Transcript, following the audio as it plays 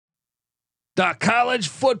The college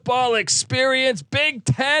football experience, Big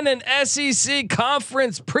Ten and SEC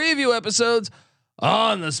conference preview episodes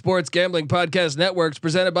on the Sports Gambling Podcast Networks,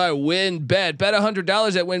 presented by WynnBET. Bet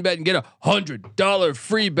 $100 at WynnBET and get a $100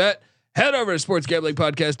 free bet. Head over to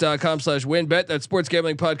sportsgamblingpodcast.com/WynnBET. That's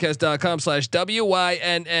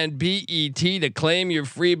sportsgamblingpodcast.com/WYNNBET to claim your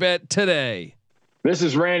free bet today. This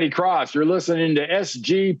is Randy Cross. You're listening to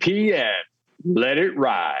SGPN. Let it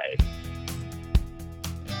ride.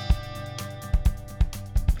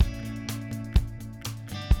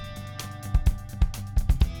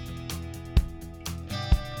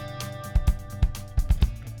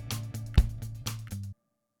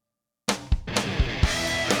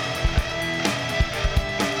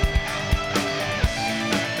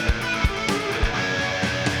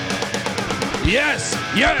 Yes,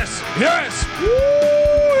 yes, yes.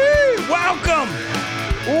 Woo-wee. Welcome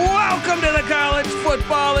to the college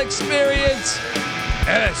football experience.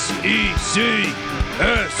 SEC.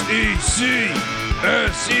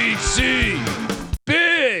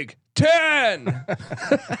 Big Ten.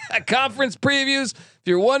 Conference previews. If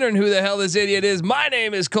you're wondering who the hell this idiot is, my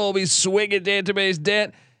name is Colby Swinging Database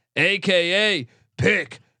Dent, aka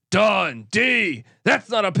Pick Dundee. That's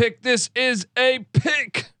not a pick. This is a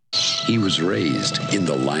pick. He was raised in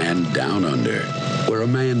the land down under, where a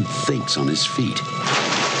man thinks on his feet,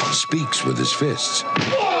 speaks with his fists,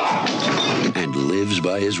 and lives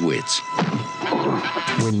by his wits.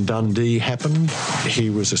 When Dundee happened, he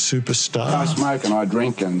was a superstar. I smoke and I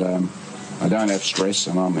drink and I don't have stress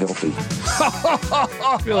and I'm healthy.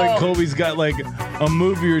 I feel like Colby's got like a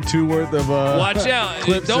movie or two worth of watch out.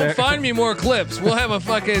 Clips Don't there. find me more clips. We'll have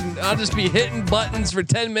I'll just be hitting buttons for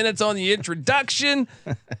 10 minutes on the introduction.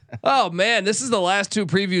 Oh man, this is the last two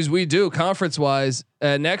previews we do conference wise.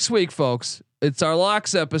 Next week, folks, it's our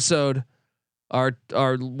locks episode. Our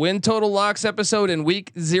win total locks episode and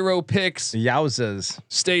week 0 picks. Yowzas.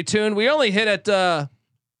 Stay tuned. We only hit at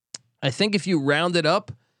I think if you round it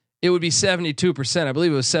up, it would be 72%. I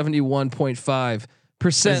believe it was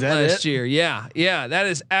 71.5% last year. Yeah. That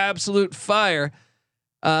is absolute fire.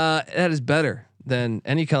 That is better than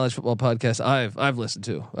any college football podcast I've listened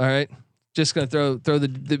to. All right. Just gonna throw the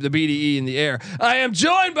BDE in the air. I am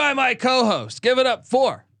joined by my co-host. Give it up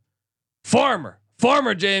for former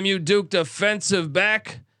JMU Duke defensive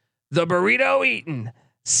back, the burrito eating,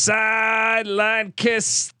 sideline kiss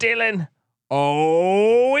stealing,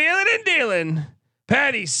 wheeling and dealing,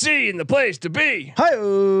 Patty C in the place to be. Hi.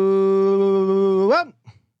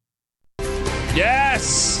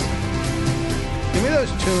 Yes. Give me those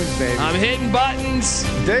tunes, baby. I'm hitting buttons.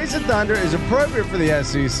 Days of Thunder is appropriate for the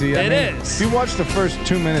SEC. It is. If you watch the first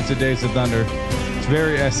 2 minutes of Days of Thunder, it's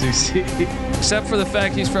very SEC. Except for the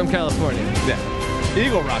fact he's from California. Yeah.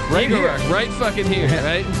 Eagle Rock, right Eagle here. Rock, right fucking here,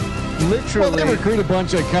 right? Literally. Well, they recruit a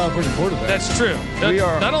bunch of California quarterbacks. That's true. We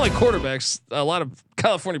are not only quarterbacks, a lot of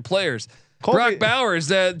California players. Colby, Brock Bowers,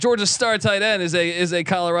 Georgia star tight end, is a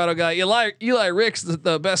Colorado guy. Eli Ricks,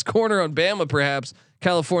 the best corner on Bama, perhaps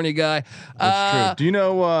California guy. That's true. Do you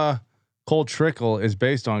know Cole Trickle is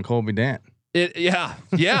based on Colby Dant? Yeah.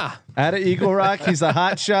 Out of Eagle Rock, he's a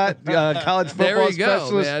hot shot college football There you go,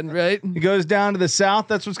 specialist. man. Right. He goes down to the south.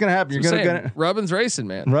 That's what's going to happen. You're going to Rubbin's racing,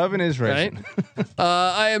 man. Rubbin is racing. Right.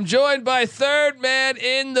 I am joined by third man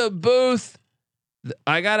in the booth.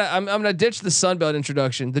 I'm gonna ditch the Sunbelt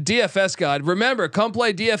introduction. The DFS God. Remember, come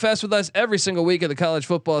play DFS with us every single week of the college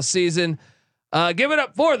football season. Give it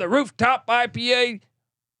up for the Rooftop IPA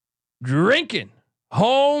drinking,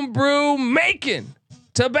 homebrew making,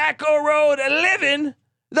 Tobacco Road living,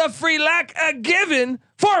 the free lack a given.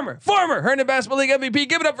 Former Herndon Basketball League MVP.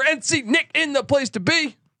 Give it up for NC Nick in the place to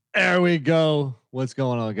be. There we go. What's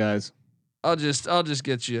going on, guys? I'll just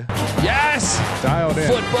get you. Yes. Dialed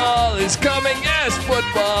in. Football is coming. Yes,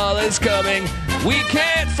 football is coming. We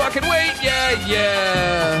can't fucking wait.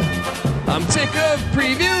 Yeah. I'm sick of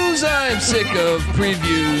previews. I'm sick of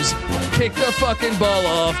previews. Kick the fucking ball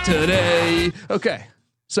off today. Okay.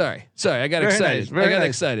 Sorry. I got excited.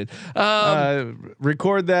 Excited.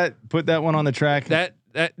 Record that. Put that one on the track. That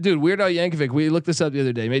dude, Weird Al Yankovic. We looked this up the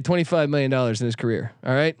other day. Made $25 million in his career.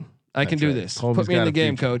 All right. I can do this. Colby's Put me in the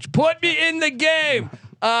game, coach. Put me in the game.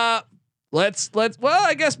 Let's. Well,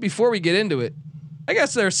 I guess before we get into it, I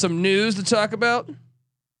guess there's some news to talk about.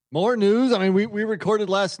 More news. I mean, we recorded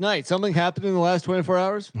last night. Something happened in the last 24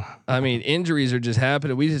 hours. I mean, injuries are just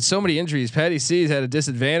happening. We had so many injuries. Patty C's had a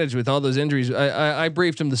disadvantage with all those injuries. I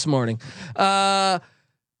briefed him this morning. But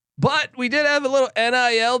we did have a little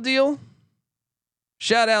NIL deal.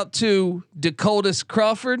 Shout out to Dakotas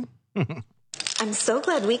Crawford. I'm so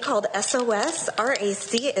glad we called SOS.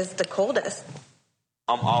 RAC is the coldest.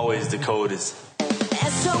 I'm always the coldest.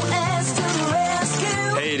 SOS to the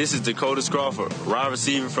Hey, this is Dakota Crawford, wide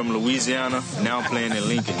receiver from Louisiana. Now I'm playing in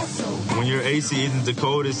Lincoln. When your AC isn't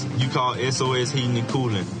Dakota's, you call SOS Heating and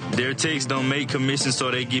Cooling. Their techs don't make commissions, so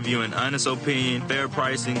they give you an honest opinion, fair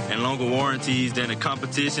pricing, and longer warranties than the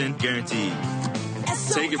competition guaranteed.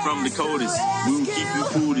 Take it from Dakota's. We will keep you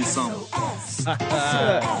cool this summer.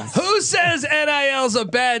 Who says NIL's a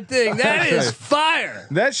bad thing? That is fire.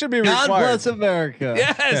 That should be God required. bless America.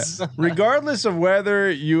 Yes. Regardless of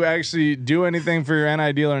whether you actually do anything for your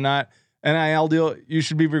NIL deal or not, NIL deal, you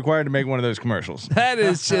should be required to make one of those commercials. That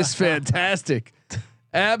is just fantastic.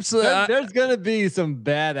 Absolutely. There's gonna be some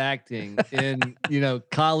bad acting in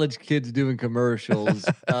college kids doing commercials.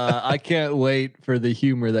 I can't wait for the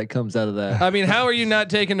humor that comes out of that. I mean, how are you not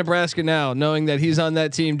taking Nebraska now, knowing that he's on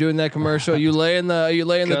that team doing that commercial? You laying the.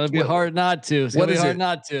 It's gonna be hard not to. It's What gonna be is hard it?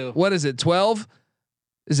 not to. What is it? 12?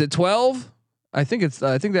 Is it 12? I think it's.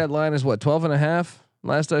 I think that line is what 12 and a half.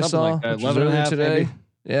 Last I Something saw, like that. which was 11 and a earlier half, today.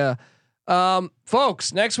 maybe. Yeah,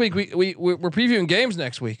 folks. Next week we're previewing games.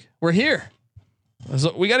 Next week we're here.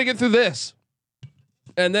 So we got to get through this,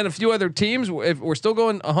 and then a few other teams. If we're still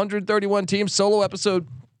going 131 teams, solo episode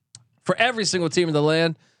for every single team in the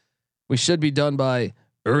land. We should be done by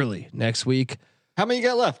early next week. How many you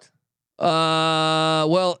got left?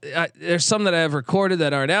 Well, there's some that I have recorded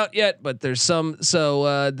that aren't out yet, but there's some.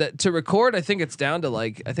 So that to record, I think it's down to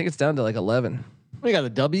like 11. We got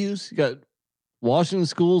the W's. You got Washington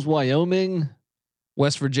schools, Wyoming,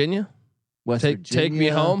 West Virginia. West Take Virginia, me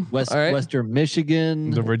home. West All right. Western Michigan,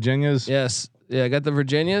 The Virginias. Yes. Yeah, I got the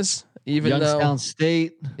Virginias. Even Youngstown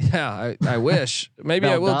State. yeah, I wish. Maybe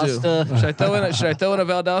I will do. Valdosta. Should I throw in a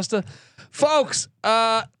Valdosta? Folks,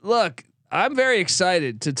 look, I'm very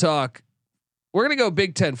excited to talk. We're gonna go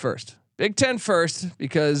Big Ten first. Big Ten first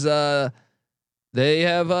because they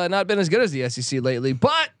have not been as good as the SEC lately,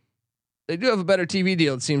 but they do have a better TV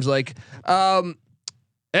deal. It seems like.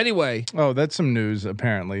 Anyway, Oh, that's some news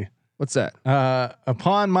apparently. what's that?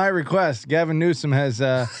 Upon my request, Gavin Newsom has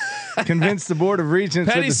convinced the Board of Regents.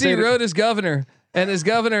 of Patty the C state of- wrote his governor, and his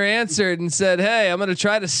governor answered and said, "Hey, I'm going to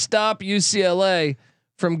try to stop UCLA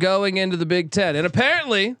from going into the Big Ten." And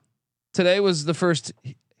apparently, today was the first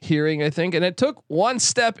hearing, I think, and it took one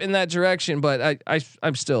step in that direction. But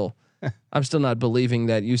I'm still not believing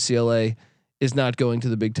that UCLA is not going to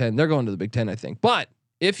the Big Ten. They're going to the Big Ten, I think. But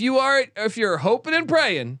if you're hoping and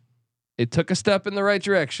praying, it took a step in the right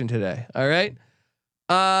direction today. All right.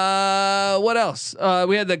 What else?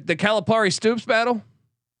 We had the Calipari Stoops battle.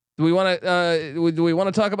 Do we want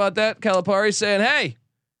to talk about that? Calipari saying, "Hey,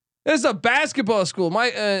 this is a basketball school."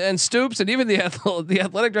 And Stoops and even the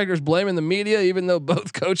athletic director is blaming the media, even though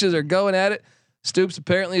both coaches are going at it. Stoops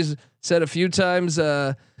apparently has said a few times,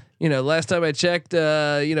 last time I checked,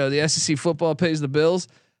 the SEC football pays the bills.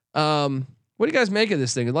 What do you guys make of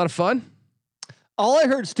this thing? A lot of fun. All I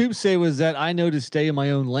heard Stoops say was that I know to stay in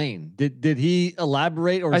my own lane. Did he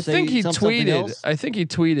elaborate or I say think he something tweeted. else? I think he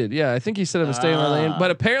tweeted. Yeah, I think he said I'm staying in my lane,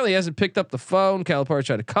 but apparently he hasn't picked up the phone. Calipari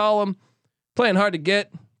tried to call him, playing hard to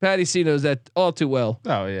get. Patty C knows that all too well.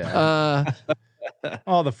 Oh yeah.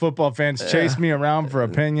 All the football fans chase me around for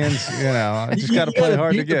opinions. I just got to play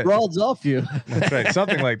hard to beat the get. broads off you. That's right.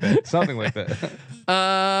 Something like that. Something like that.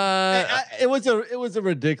 It was a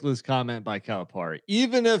ridiculous comment by Calipari.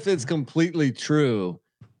 Even if it's completely true,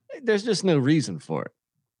 there's just no reason for it.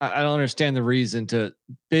 I don't understand the reason to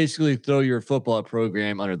basically throw your football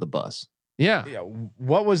program under the bus. Yeah, Yeah.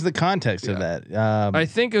 What was the context of that? I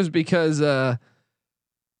think it was because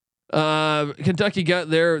Kentucky got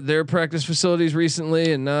their practice facilities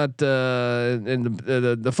recently, and not and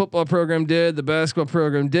the football program did, the basketball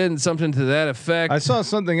program did, and something to that effect. I saw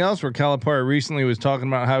something else where Calipari recently was talking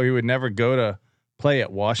about how he would never go to play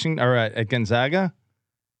at Washington or at Gonzaga.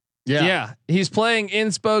 Yeah, he's playing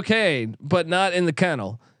in Spokane, but not in the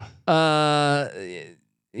kennel.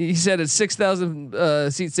 He said it's 6,000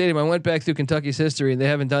 seat stadium. I went back through Kentucky's history, and they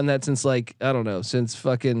haven't done that since since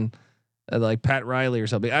fucking like Pat Riley or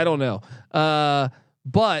something. I don't know.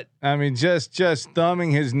 But I mean, just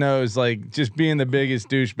thumbing his nose, like just being the biggest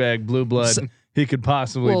douchebag blue blood he could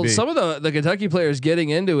possibly be. Some of the Kentucky players getting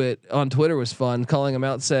into it on Twitter was fun, calling him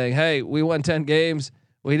out, saying, "Hey, we won 10 games.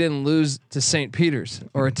 We didn't lose to St. Peter's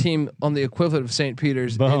or a team on the equivalent of St.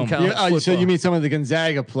 Peter's Boom. in college football." So you mean some of the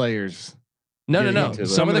Gonzaga players? No. into it.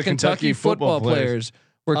 Some of the Kentucky football players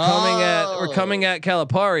were coming at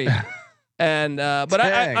Calipari, and but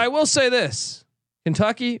I will say this: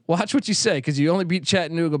 Kentucky, watch what you say, because you only beat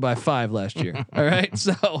Chattanooga by 5 last year. All right,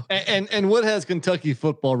 so And what has Kentucky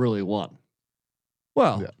football really won?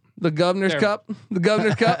 the Governor's Cup, the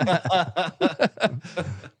Governor's Cup.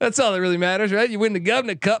 That's all that really matters, right? You win the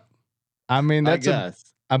Governor Cup. I mean, I that's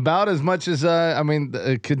guess. about as much as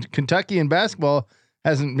Kentucky in basketball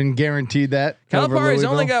hasn't been guaranteed that. Calipari's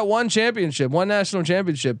only got one national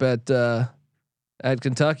championship at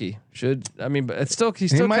Kentucky. But it's still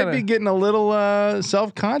he might be getting a little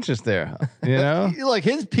self-conscious there. You know, like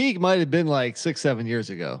his peak might have been like 6-7 years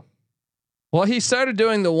ago. Well, he started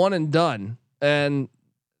doing the one and done, and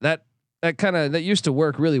that used to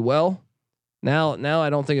work really well. Now I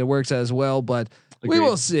don't think it works as well, but we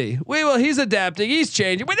will see. He's adapting. He's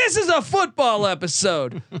changing. But this is a football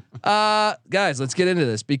episode, guys. Let's get into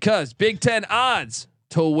this because Big Ten odds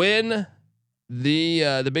to win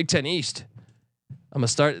the Big Ten East. I'm gonna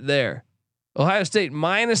start there. Ohio State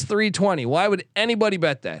minus 320. Why would anybody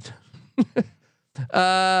bet that?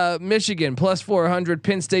 Michigan plus 400.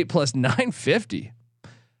 Penn State plus 950.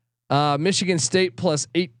 Michigan State plus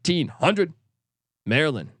 1800.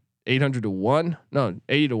 Maryland 800 to 1. No,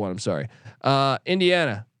 80 to 1. I'm sorry.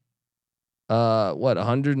 Indiana.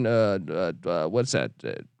 100? What's that?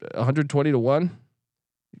 120 to 1.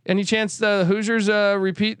 Any chance the Hoosiers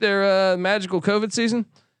repeat their magical COVID season?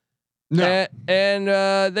 No. And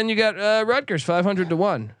then you got Rutgers 500 to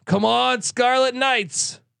 1. Come on, Scarlet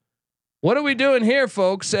Knights. What are we doing here,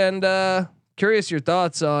 folks? And curious your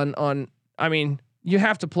thoughts on. I mean, you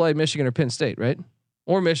have to play Michigan or Penn State, right?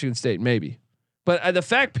 Or Michigan State, maybe. But the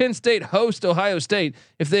fact Penn State hosts Ohio State,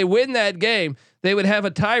 if they win that game, they would have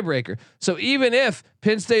a tiebreaker. So even if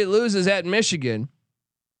Penn State loses at Michigan,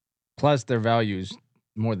 plus their values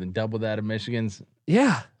more than double that of Michigan's.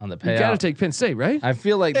 Yeah, on the payout. You got to take Penn State, right? I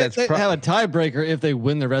feel like they have a tiebreaker if they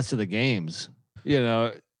win the rest of the games. You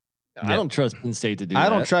know, I don't trust Penn State to do that. I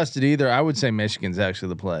don't trust it either. I would say Michigan's actually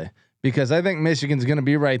the play because I think Michigan's going to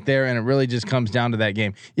be right there, and it really just comes down to that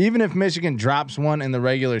game. Even if Michigan drops one in the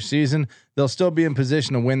regular season, they'll still be in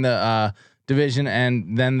position to win the division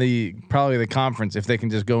and then probably the conference if they can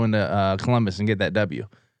just go into Columbus and get that W.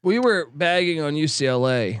 We were bagging on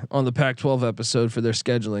UCLA on the Pac-12 episode for their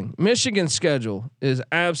scheduling. Michigan's schedule is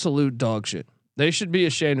absolute dog shit. They should be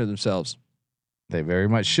ashamed of themselves. They very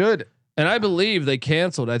much should. And I believe they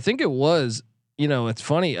canceled. I think it was, it's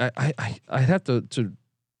funny. I'd have to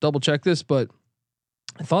double check this, but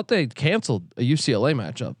I thought they canceled a UCLA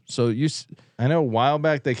matchup. So I know a while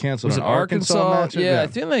back they canceled an Arkansas matchup. Yeah, I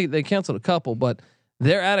think they canceled a couple, but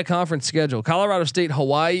they're at a conference schedule. Colorado State,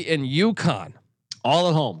 Hawaii, and UConn. All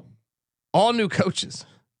at home. All new coaches.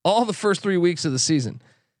 All the first 3 weeks of the season.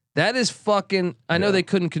 That is fucking. I know they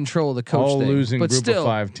couldn't control the coach thing, losing but group still, of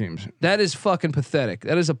 5 teams. That is fucking pathetic.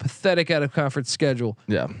 That is a pathetic out of conference schedule.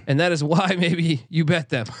 Yeah, and that is why maybe you bet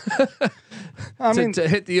them. to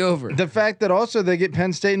hit the over. The fact that also they get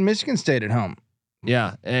Penn State and Michigan State at home.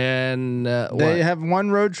 Yeah, and they have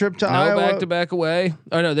one road trip to Iowa. Back to back away.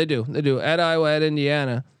 Oh no, they do. They do at Iowa, at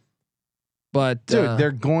Indiana. But dude,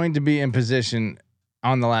 they're going to be in position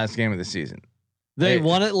on the last game of the season. They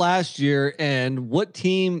won it last year, and what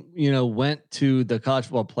team went to the college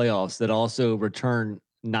football playoffs that also returned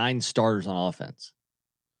 9 starters on offense?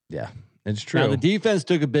 Yeah, it's true. Now the defense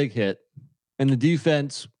took a big hit, and the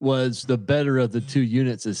defense was the better of the 2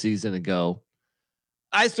 units a season ago.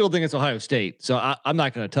 I still think it's Ohio State, so I'm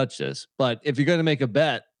not going to touch this. But if you're going to make a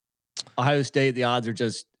bet, Ohio State, the odds are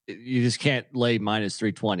you just can't lay minus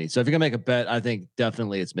 320. So if you're going to make a bet, I think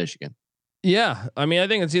definitely it's Michigan. Yeah, I mean, I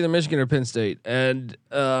think it's either Michigan or Penn State, and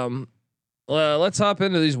let's hop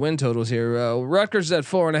into these win totals here. Rutgers at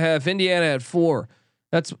 4.5, Indiana at 4.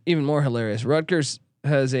 That's even more hilarious. Rutgers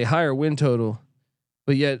has a higher win total,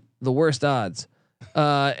 but yet the worst odds.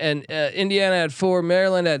 And Indiana at 4,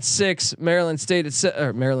 Maryland at 6, Maryland State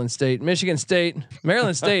at Maryland State, Michigan State,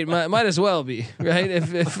 Maryland State might as well be right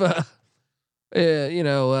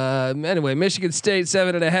anyway, Michigan State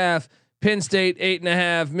 7.5. Penn State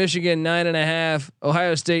 8.5, Michigan 9.5,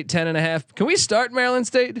 Ohio State 10.5. Can we start Maryland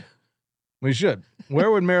State? We should.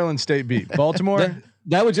 Where would Maryland State be? Baltimore?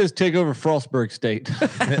 That would just take over Frostburg State.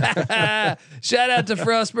 Shout out to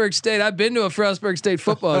Frostburg State. I've been to a Frostburg State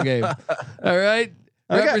football game. All right.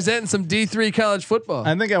 Representing some D3 college football.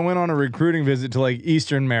 I think I went on a recruiting visit to like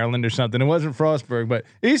Eastern Maryland or something. It wasn't Frostburg, but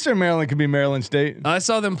Eastern Maryland could be Maryland State. I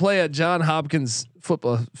saw them play at John Hopkins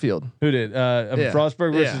football field. Who did?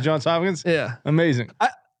 Frostburg versus Johns Hopkins? Yeah. Amazing. I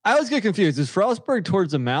always get confused. Is Frostburg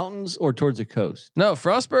towards the mountains or towards the coast? No,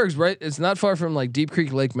 Frostburg's right. It's not far from like Deep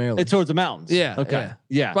Creek Lake, Maryland. It's towards the mountains. Yeah. Okay.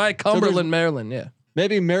 Yeah. By Cumberland, Maryland. Yeah.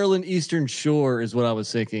 Maybe Maryland Eastern Shore is what I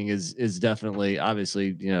was thinking is definitely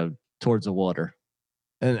obviously, towards the water.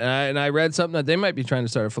 And I read something that they might be trying to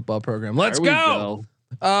start a football program. Let's go.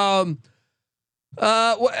 What's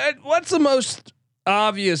the most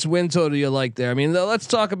obvious win total you like there? I mean, let's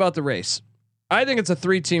talk about the race. I think it's a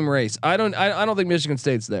 3-team race. I don't think Michigan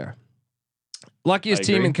State's there. luckiest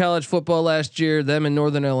team in college football last year. Them in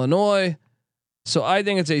Northern Illinois. So I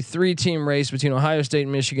think it's a 3-team race between Ohio State,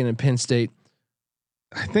 Michigan, and Penn State.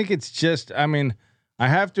 I think it's just. I mean, I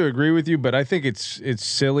have to agree with you, but I think it's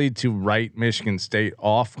silly to write Michigan State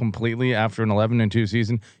off completely after an 11-2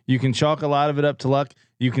 season. You can chalk a lot of it up to luck.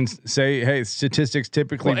 You can say, hey, statistics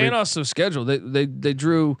typically. Well, and also schedule. They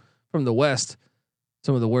drew from the West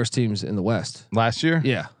some of the worst teams in the West last year.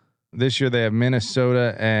 Yeah, this year they have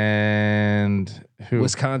Minnesota and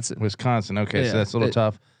Wisconsin. Okay, so that's a little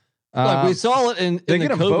tough. Look, we saw it in they the get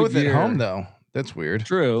them both at home though. That's weird.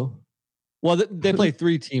 True. Well, they play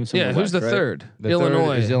 3 teams. From the who's West, the third?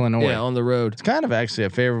 Illinois. Is Illinois. Yeah, on the road. It's kind of actually a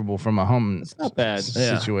favorable from a home. It's not bad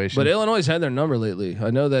situation. But Illinois had their number lately. I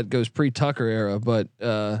know that goes pre-Tucker era, but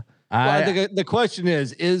I think the question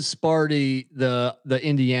is Sparty the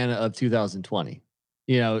Indiana of 2020?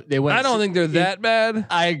 You know, they went. I don't think they're that bad.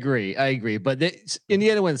 I agree. But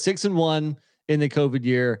Indiana went 6-1 in the COVID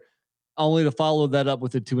year, only to follow that up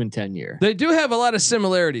with a 2-10 year. They do have a lot of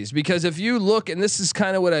similarities because if you look, and this is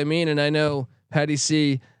kind of what I mean, and I know Patty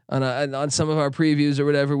C on some of our previews or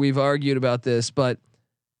whatever, we've argued about this, but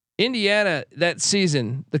Indiana that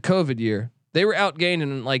season, the COVID year, they were outgained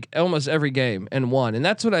in like almost every game and won. And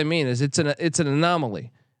that's what I mean is it's an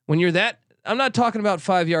anomaly. When you're that, I'm not talking about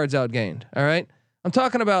 5 yards outgained. All right. I'm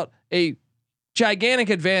talking about a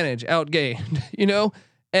gigantic advantage outgained, you know?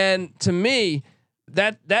 And to me,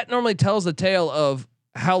 that normally tells the tale of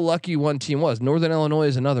how lucky one team was. Northern Illinois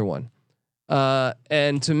is another one.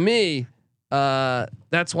 And to me,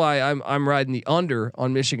 that's why I'm riding the under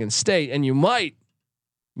on Michigan State. And you might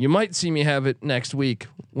see me have it next week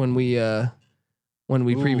when we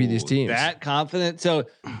preview these teams. That confident. So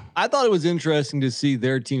I thought it was interesting to see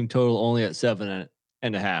their team total only at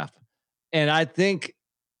 7.5. And I think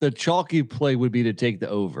the chalky play would be to take the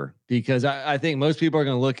over because I think most people are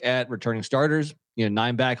going to look at returning starters.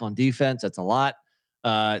 9 back on defense. That's a lot.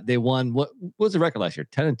 They won. What was the record last year?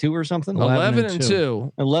 10-2 or something?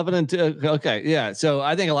 11-2. 11-2. Okay. Yeah. So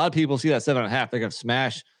I think a lot of people see that 7.5. They're going to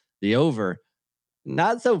smash the over.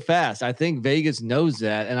 Not so fast. I think Vegas knows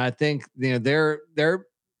that. And I think, they're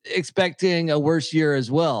expecting a worse year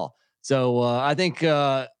as well. So I think,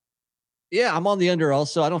 I'm on the under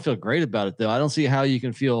also. I don't feel great about it though. I don't see how you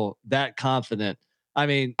can feel that confident. I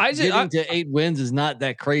mean, getting to 8 wins is not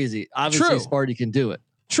that crazy. Obviously, Sparty can do it.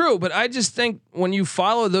 True, but I just think when you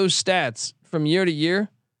follow those stats from year to year,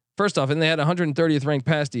 first off, and they had 130th ranked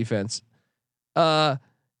pass defense. To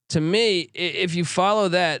me, if you follow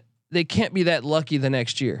that, they can't be that lucky the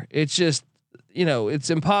next year. It's just, it's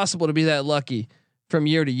impossible to be that lucky from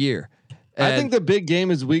year to year. And I think the big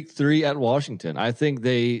game is week 3 at Washington. I think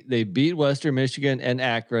they beat Western Michigan and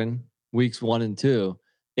Akron weeks 1 and 2.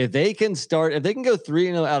 If they can go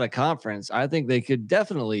 3-0 out of conference, I think they could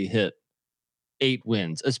definitely hit 8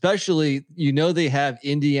 wins, especially, they have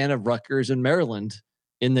Indiana, Rutgers, and Maryland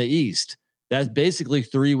in the East. That's basically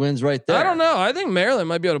 3 wins right there. I don't know. I think Maryland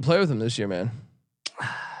might be able to play with them this year, man.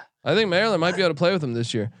 I think Maryland might be able to play with them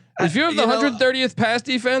this year. If you have the 130th pass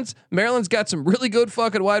defense, Maryland's got some really good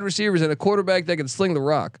fucking wide receivers and a quarterback that can sling the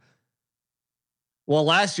rock. Well,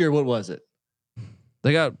 last year, what was it?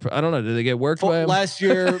 They got, I don't know. Did they get worked by him? Last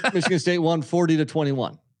year, Michigan State won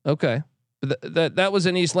 40-21. Okay. But that was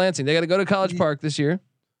in East Lansing. They got to go to College Park this year.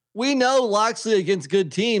 We know Loxley against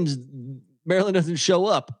good teams, Maryland doesn't show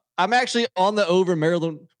up. I'm actually on the over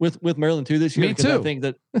Maryland with Maryland too this year. Me too. I think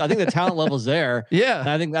the talent level's there. Yeah.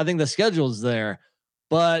 And I think the schedule's there,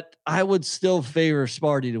 but I would still favor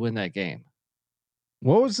Sparty to win that game.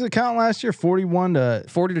 What was the count last year? 40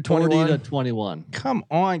 to 21. Come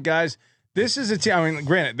on, guys. This is a team. I mean,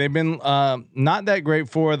 granted, they've been not that great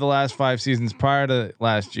for the last 5 seasons prior to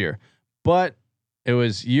last year, but it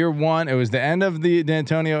was year 1. It was the end of the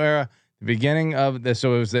D'Antonio era, the beginning of this.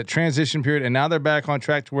 So it was that transition period, and now they're back on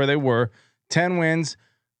track to where they were. 10 wins.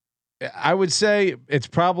 I would say it's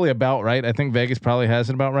probably about right. I think Vegas probably has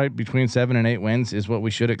it about right. Between 7 and 8 wins is what we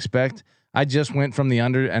should expect. I just went from the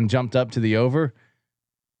under and jumped up to the over.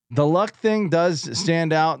 The luck thing does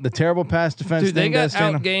stand out. The terrible pass defense. Dude, they got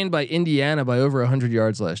outgained by Indiana by over 100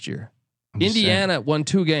 yards last year. Indiana won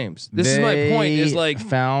 2 games. This is my point. Is like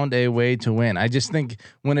found a way to win. I just think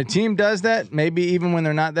when a team does that, maybe even when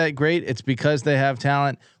they're not that great, it's because they have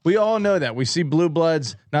talent. We all know that. We see blue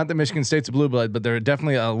bloods. Not that Michigan State's a blue blood, but they're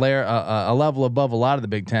definitely a level above a lot of the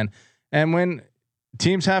Big Ten. And when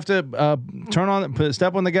teams have to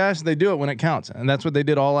step on the gas, they do it when it counts, and that's what they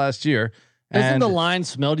did all last year. Doesn't the line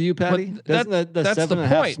smell to you, Patty? Doesn't the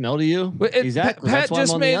 7.5 smell to you? Exactly. That's why I'm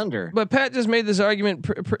on the under. But Pat just made this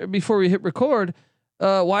argument before we hit record.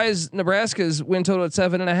 why is Nebraska's win total at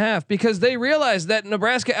 7.5? Because they realized that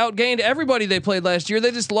Nebraska outgained everybody they played last year.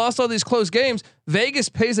 They just lost all these close games. Vegas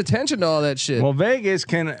pays attention to all that shit. Well, Vegas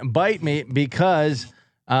can bite me because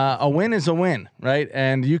a win is a win, right?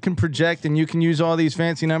 And you can project and you can use all these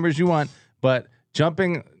fancy numbers you want, but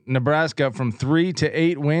jumping Nebraska from 3 to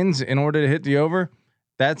 8 wins in order to hit the over,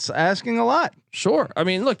 that's asking a lot. Sure. I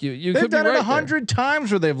mean, look, you they've could be done right it 100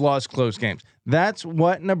 times where they've lost close games. That's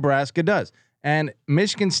what Nebraska does. And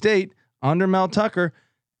Michigan State under Mel Tucker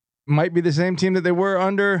might be the same team that they were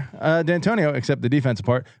under D'Antonio, except the defensive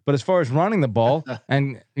part. But as far as running the ball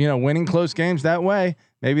and winning close games that way,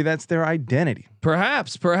 maybe that's their identity.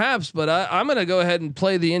 Perhaps. But I'm going to go ahead and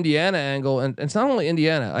play the Indiana angle, and it's not only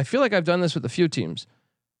Indiana. I feel like I've done this with a few teams,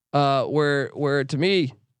 where to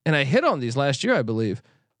me, and I hit on these last year, I believe.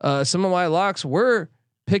 Some of my locks were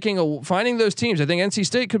finding those teams. I think NC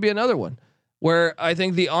State could be another one where I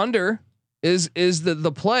think the under is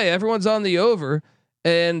the play. Everyone's on the over,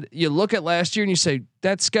 and you look at last year and you say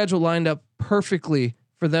that schedule lined up perfectly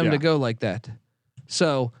for them to go like that.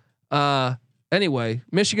 So anyway,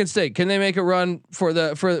 Michigan State, can they make a run for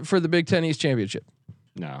the Big Ten East Championship?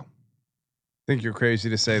 No. I think you're crazy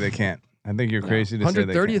to say they can't. I think you're crazy to say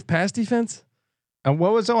they can't. 130th pass defense. And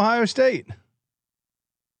what was Ohio State?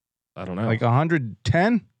 I don't know. Like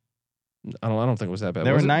 110? I don't think it was that bad.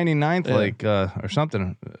 They were Was it? 99th, or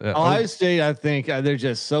something. Ohio State, I think they're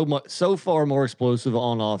just so far more explosive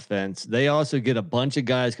on offense. They also get a bunch of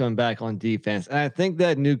guys coming back on defense, and I think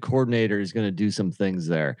that new coordinator is going to do some things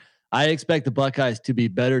there. I expect the Buckeyes to be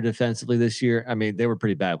better defensively this year. I mean, they were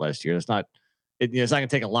pretty bad last year. It's not going to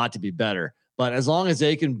take a lot to be better, but as long as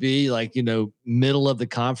they can be middle of the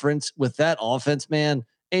conference with that offense, man,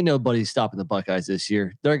 ain't nobody stopping the Buckeyes this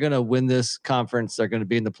year. They're going to win this conference. They're going to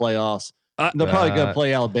be in the playoffs. They're probably going to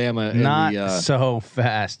play Alabama. So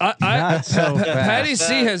fast. Not so fast. Patty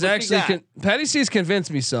C has Patty C's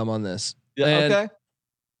convinced me some on this. Yeah, and,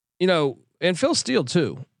 okay. And Phil Steele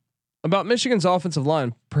too, about Michigan's offensive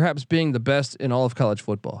line perhaps being the best in all of college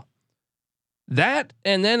football. That,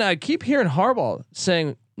 and then I keep hearing Harbaugh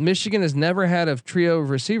saying Michigan has never had a trio of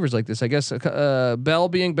receivers like this. I guess Bell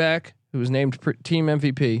being back, who was named team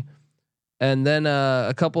MVP, and then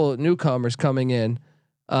a couple of newcomers coming in.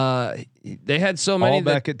 They had so many all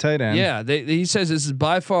back at tight end. Yeah, he says this is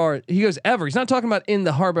by far. He goes ever. He's not talking about in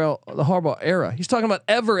the Harbaugh era. He's talking about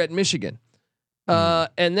ever at Michigan.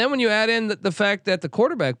 And then when you add in the fact that the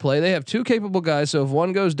quarterback play, they have two capable guys. So if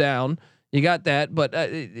one goes down, you got that. But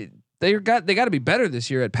they got to be better this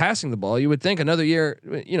year at passing the ball. You would think another year,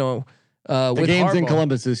 the with game's Harbaugh. In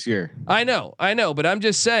Columbus this year. I know, but I'm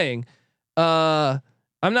just saying.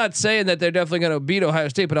 I'm not saying that they're definitely going to beat Ohio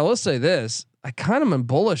State, but I will say this: I kind of am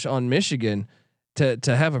bullish on Michigan to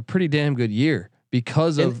have a pretty damn good year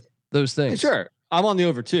because of those things. Sure, I'm on the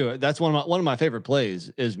over too. That's one of my favorite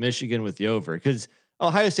plays is Michigan with the over because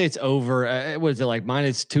Ohio State's over. Was it like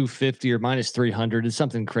minus 250 or minus 300? It's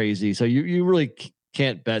something crazy. So you really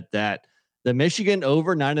can't bet that. The Michigan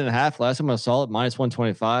over 9.5. Last time I saw it, minus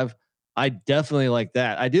 125. I definitely like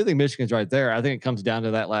that. I do think Michigan's right there. I think it comes down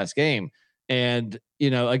to that last game. And,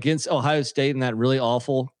 against Ohio State and that really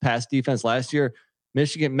awful pass defense last year,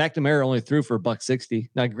 Michigan, McNamara only threw for $160.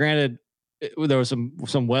 Now, granted, there was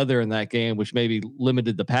some weather in that game, which maybe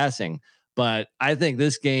limited the passing. But I think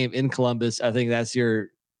this game in Columbus, I think that's your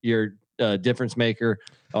difference maker.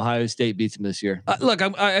 Ohio State beats them this year. Look,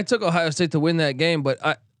 I took Ohio State to win that game,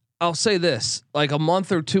 but I'll say this: like a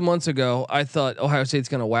month or 2 months ago, I thought Ohio State's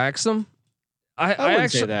going to wax them. I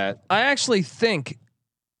wouldn't say that. I actually think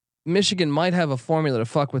Michigan might have a formula to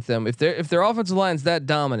fuck with them if their offensive line's that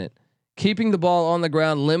dominant, keeping the ball on the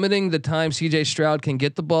ground, limiting the time CJ Stroud can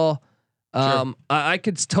get the ball. Sure. I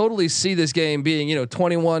could totally see this game being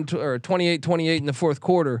 21 or 28-28 in the fourth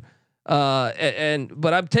quarter.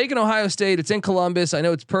 But I'm taking Ohio State. It's in Columbus. I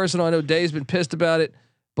know it's personal. I know Day's been pissed about it,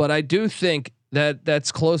 but I do think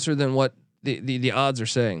that's closer than what the odds are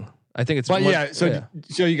saying. I think it's. But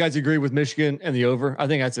so you guys agree with Michigan and the over? I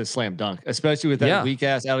think that's a slam dunk, especially with that weak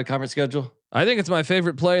ass out of conference schedule. I think it's my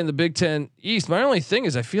favorite play in the Big Ten East. My only thing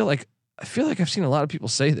is I feel like I've seen a lot of people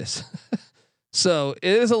say this, so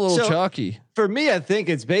it is a little chalky for me. I think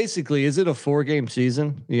it's basically, is it a 4-game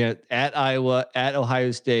season? Yeah, at Iowa, at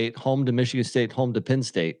Ohio State, home to Michigan State, home to Penn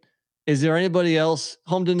State. Is there anybody else?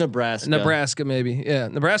 Home to Nebraska? Nebraska maybe. Yeah,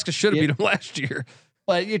 Nebraska should have beat them last year.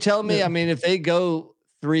 But you're telling me, I mean, if they go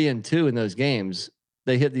 3-2 in those games,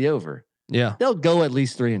 they hit the over. Yeah, they'll go at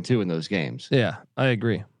least 3-2 in those games. Yeah, I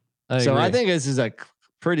agree. I think this is a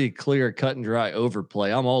pretty clear, cut and dry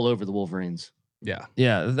overplay. I'm all over the Wolverines. Yeah,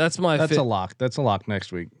 that's a lock. That's a lock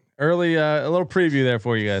next week. Early, a little preview there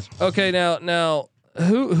for you guys. Okay, now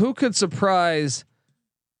who could surprise?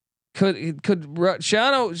 Could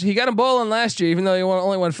Shiano? He got him bowling last year, even though he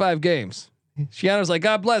only won 5 games. Shiano's like,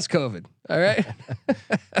 God bless COVID. All right.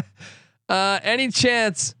 Any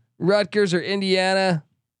chance Rutgers or Indiana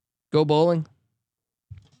go bowling?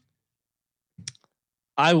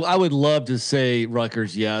 I would love to say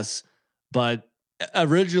Rutgers, yes, but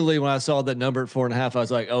originally when I saw that number at 4.5, I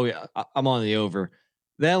was like, oh yeah, I'm on the over.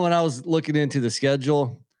 Then when I was looking into the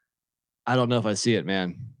schedule, I don't know if I see it,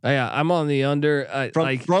 man. Yeah, I'm on the under.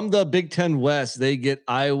 From the Big Ten West, they get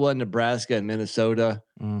Iowa, Nebraska, and Minnesota.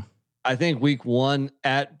 I think week 1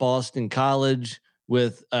 at Boston College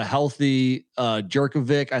with a healthy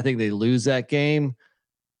Jerkovic, I think they lose that game.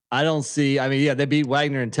 I don't see. I mean, yeah, they beat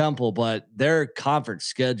Wagner and Temple, but their conference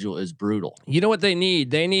schedule is brutal. You know what they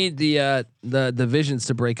need? They need the divisions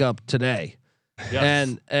to break up today.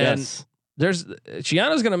 Yes. And there's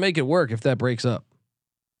Shiano's going to make it work if that breaks up.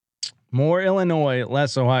 More Illinois,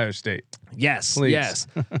 less Ohio State. Yes. Please. Yes.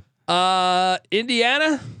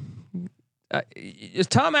 Indiana. Is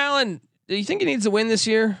Tom Allen? Do you think he needs to win this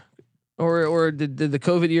year, or did the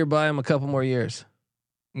COVID year buy him a couple more years?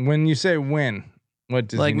 When you say win, what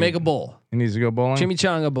does he make a bowl? He needs to go bowling.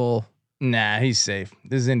 Chimichanga bowl. Nah, he's safe.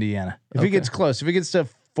 This is Indiana. If he gets close, if he gets to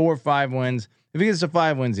 4 or 5 wins, if he gets to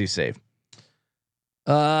 5 wins, he's safe.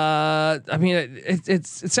 I mean, it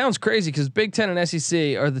sounds crazy because Big Ten and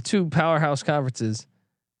SEC are the 2 powerhouse conferences,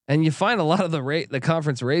 and you find a lot of the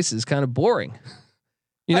conference races kind of boring.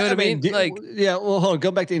 You know what I mean? Yeah. Well, hold on.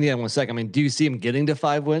 Go back to Indiana 1 second. I mean, do you see him getting to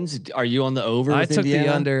 5 wins? Are you on the over? I took the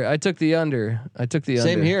under. I took the under.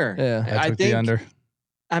 Same here. Yeah, I took the under.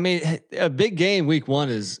 I mean, a big game week 1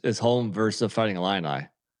 is home versus Fighting Illini.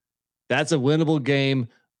 That's a winnable game.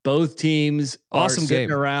 Both teams awesome are sitting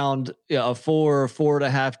game. Around a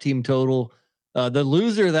 4.5 team total. The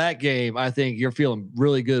loser of that game, I think you're feeling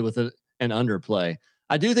really good with an underplay.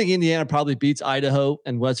 I do think Indiana probably beats Idaho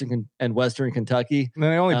and Western Kentucky.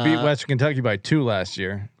 They only beat Western Kentucky by 2 last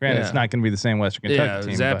year. Granted, it's not going to be the same Western Kentucky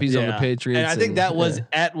team. Zappy's on the Patriots. And I think that was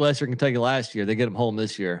at Western Kentucky last year. They get them home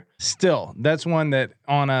this year. Still, that's one that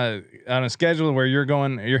on a schedule where you're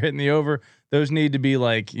hitting the over. Those need to be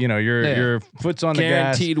like, your foot's on the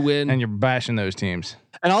gas, guaranteed win, and you're bashing those teams.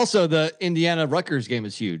 And also the Indiana Rutgers game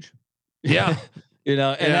is huge. Yeah,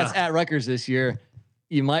 that's at Rutgers this year.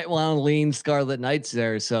 You might want to lean Scarlet Knights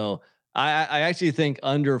there. So I actually think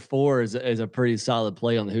under 4 is a pretty solid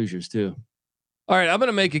play on the Hoosiers too. All right, I'm going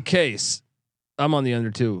to make a case. I'm on the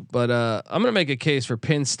under 2, but I'm going to make a case for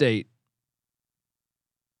Penn State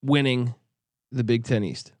winning the Big Ten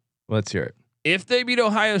East. Let's hear it. If they beat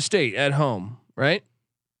Ohio State at home, right?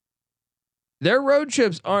 Their road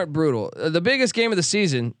trips aren't brutal. The biggest game of the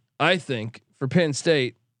season, I think, for Penn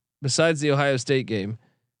State, besides the Ohio State game,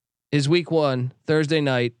 is week 1, Thursday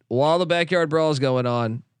night, while the backyard brawl is going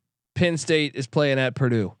on. Penn State is playing at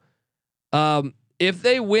Purdue. If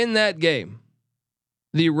they win that game,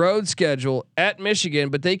 the road schedule at Michigan,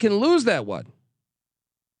 but they can lose that one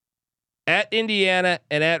at Indiana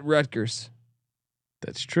and at Rutgers.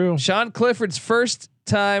 That's true. Sean Clifford's first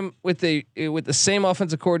time with the same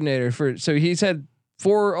offensive coordinator so he's had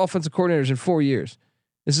 4 offensive coordinators in 4 years.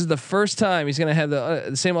 This is the first time he's going to have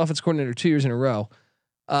the same offensive coordinator 2 years in a row.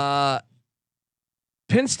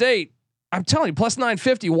 Penn State, I'm telling you, plus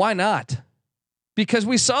 950. Why not? Because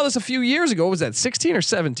we saw this a few years ago. What was that 16 or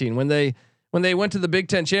 17 when they went to the Big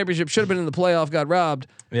Ten championship? Should have been in the playoff, got robbed.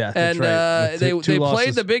 Yeah, and right. They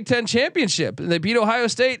played the Big Ten championship. And they beat Ohio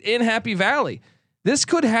State in Happy Valley. This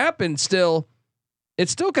could happen still. It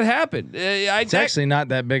still could happen. It's actually not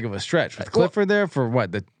that big of a stretch with Clifford there for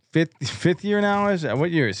what, the fifth year now is?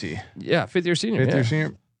 What year is he? Yeah, 5th year senior. 5th year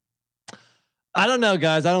senior. I don't know,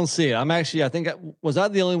 guys. I don't see it. I think was I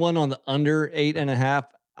the only one on the under 8.5?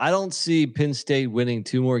 I don't see Penn State winning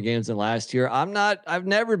 2 more games than last year. I've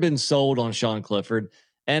never been sold on Sean Clifford.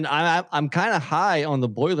 And I'm kind of high on the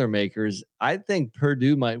Boilermakers. I think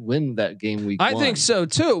Purdue might win that game week 1. I think so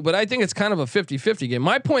too, but I think it's kind of a 50-50 game.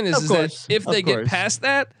 My point is that if they get past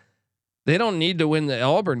that, they don't need to win the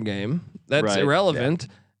Auburn game. That's irrelevant.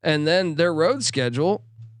 Yeah. And then their road schedule,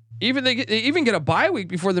 they even get a bye week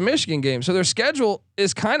before the Michigan game. So their schedule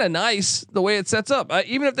is kind of nice the way it sets up.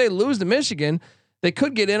 Even if they lose to Michigan, they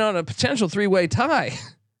could get in on a potential 3-way tie.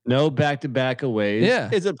 No back-to-back aways.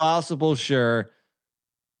 Yeah. Is it possible? Sure.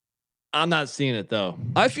 I'm not seeing it though.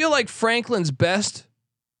 I feel like Franklin's best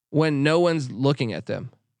when no one's looking at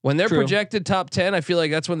them. When they're projected top 10, I feel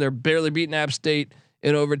like that's when they're barely beating App State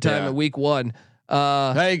in overtime in week 1.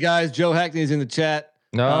 Hey guys, Joe Hackney's in the chat.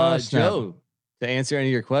 Joe, to answer any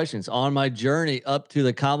of your questions, on my journey up to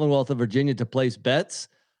the Commonwealth of Virginia to place bets,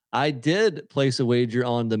 I did place a wager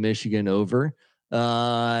on the Michigan over.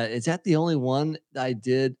 Is that the only one I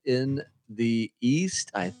did in the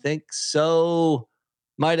East? I think so.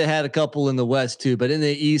 Might have had a couple in the West too, but in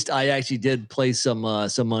the East, I actually did play some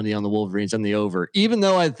money on the Wolverines on the over, even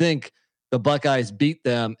though I think the Buckeyes beat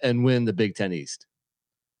them and win the Big Ten East.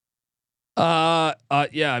 Yeah.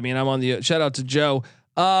 I mean, I'm on the shout out to Joe.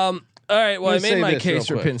 All right. Well, I made my case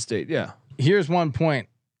for Penn State. Yeah. Here's one point: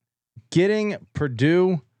 getting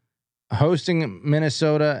Purdue, hosting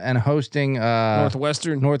Minnesota, and hosting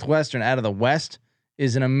Northwestern out of the West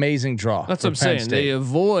is an amazing draw. That's what I'm saying. They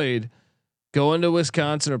avoid going to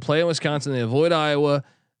Wisconsin or playing Wisconsin. They avoid Iowa.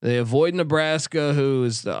 They avoid Nebraska, who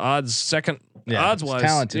is the odds wise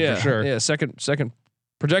talented for sure. Yeah, second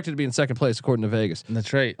projected to be in second place according to Vegas.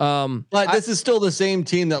 That's right. But this is still the same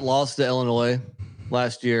team that lost to Illinois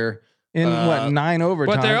last year in 9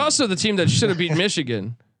 overtime. But they're also the team that should have beat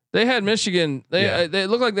Michigan. They had Michigan. They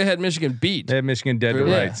look like they had Michigan beat. They had Michigan dead to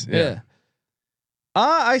rights. Yeah.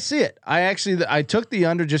 I see it. I took the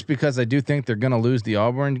under just because I do think they're going to lose the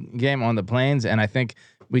Auburn game on the Plains, and I think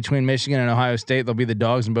between Michigan and Ohio State, they'll be the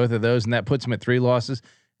dogs in both of those, and that puts them at 3 losses.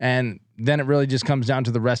 And then it really just comes down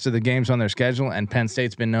to the rest of the games on their schedule, and Penn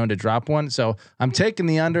State's been known to drop one. So I'm taking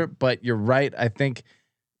the under, but you're right. I think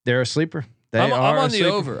they're a sleeper. I'm on the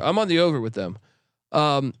over. I'm on the over with them.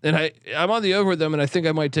 And I'm on the over with them, and I think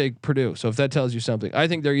I might take Purdue. So if that tells you something, I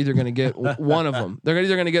think they're either going to get one of them. They're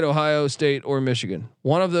either going to get Ohio State or Michigan.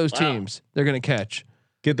 One of those teams they're going to catch.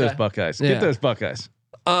 Get those Buckeyes. Get those Buckeyes.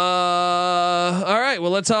 All right.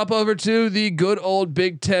 Well, let's hop over to the good old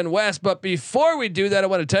Big Ten West. But before we do that, I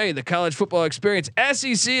want to tell you the college football experience,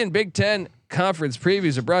 SEC and Big Ten conference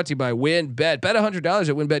previews are brought to you by WynnBET. Bet $100 at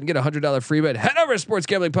WynnBET and get a $100 free bet. Head over to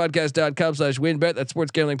sportsgamblingpodcast.com/WynnBET. That's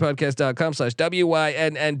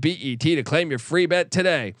sportsgamblingpodcast.com/WYNNBET to claim your free bet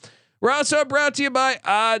today. We're also brought to you by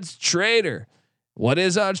Odds Trader. What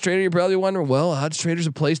is Odds Trader? You're probably wondering. Well, Odds Trader is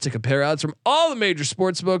a place to compare odds from all the major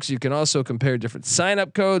sports books. You can also compare different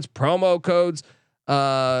sign-up codes, promo codes,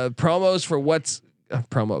 promos for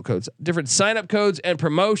promo codes, different sign-up codes and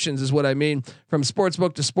promotions is what I mean, from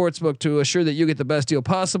sportsbook to sportsbook to assure that you get the best deal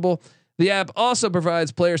possible. The app also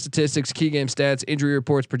provides player statistics, key game stats, injury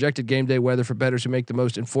reports, projected game day weather for bettors who make the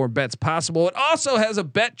most informed bets possible. It also has a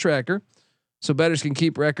bet tracker, so bettors can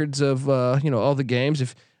keep records of all the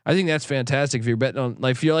games. I think that's fantastic if you're betting on,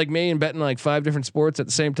 like, if you're like me and betting like 5 different sports at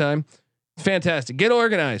the same time. Fantastic. Get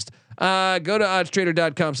organized. Go to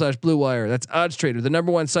oddstrader.com/Blue Wire. That's OddsTrader, the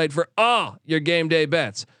 #1 site for all your game day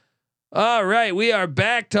bets. All right, we are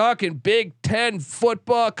back talking Big Ten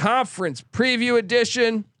football conference preview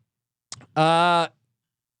edition. So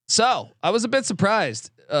I was a bit surprised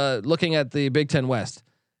looking at the Big Ten West.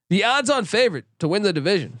 The odds-on favorite to win the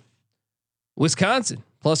division: Wisconsin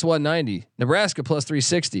 +190, Nebraska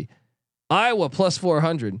 +360, Iowa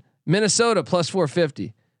 +400, Minnesota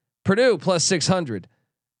 +450, Purdue +600,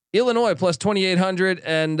 Illinois +2,800,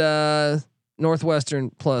 and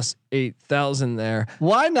Northwestern +8,000. There.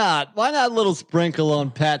 Why not? Why not a little sprinkle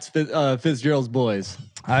on Pat Fitzgerald's boys?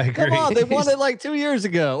 I agree. Come on, they won it like 2 years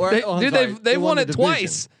ago. They've won it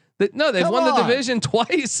twice. They've won the division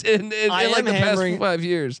twice in like the past 5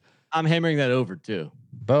 years. I'm hammering that over too.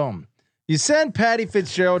 Boom. You send Patty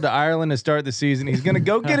Fitzgerald to Ireland to start the season. He's going to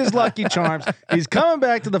go get his Lucky Charms. He's coming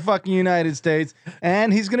back to the fucking United States,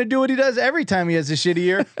 and he's going to do what he does every time he has a shitty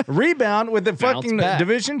year: rebound with the fucking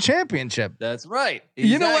division championship. That's right.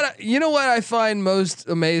 Exactly. You know what I find most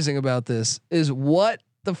amazing about this is, what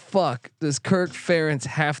the fuck does Kirk Ferentz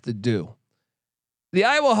have to do? The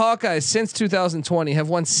Iowa Hawkeyes since 2020 have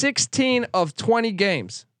won 16 of 20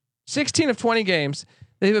 games. 16 of 20 games.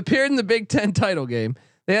 They've appeared in the Big Ten title game.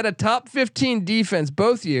 They had a top 15 defense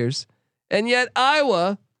both years, and yet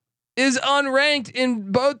Iowa is unranked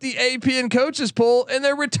in both the AP and coaches poll, and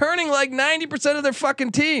they're returning like 90% of their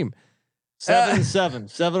fucking team. 7 on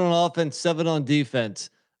offense, 7 on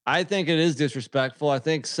defense. I think it is disrespectful. I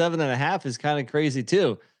think 7.5 is kind of crazy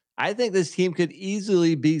too. I think this team could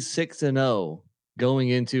easily be 6-0 going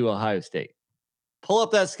into Ohio State. Pull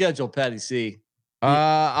up that schedule, Patty C.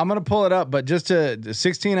 I'm gonna pull it up, but just to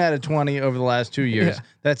 16 out of 20 over the last 2 years. Yeah.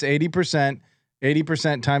 That's 80%.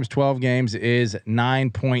 80% times 12 games is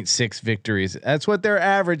 9.6 victories. That's what their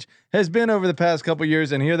average has been over the past couple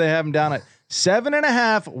years, and here they have them down at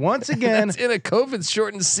 7.5 once again. That's in a COVID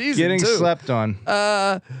shortened season, getting slept on.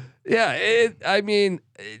 The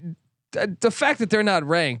fact that they're not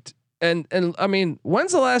ranked, and I mean,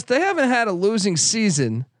 when's the last? They haven't had a losing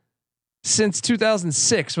season since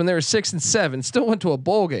 2006 when they were 6-7, still went to a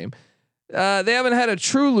bowl game. They haven't had a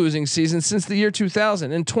true losing season since the year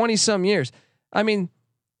 2000 in 20 some years. I mean,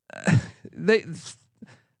 they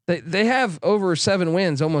They have over 7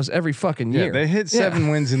 wins almost every fucking year. Yeah, they hit 7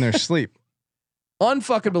 wins in their sleep.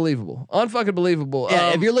 Unfucking believable.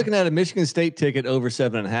 Yeah, if you're looking at a Michigan State ticket over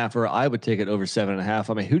 7.5 or Iowa ticket over 7.5,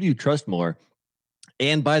 I mean, who do you trust more?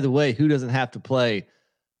 And by the way, who doesn't have to play?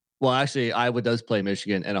 Well, actually, Iowa does play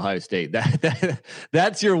Michigan and Ohio State.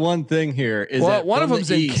 That's your one thing here. Is that one of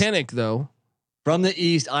them's in Kinnick though. From the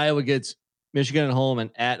East, Iowa gets Michigan at home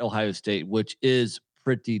and at Ohio State, which is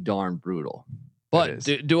pretty darn brutal. But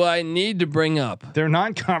do I need to bring up their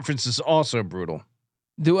non-conference is also brutal?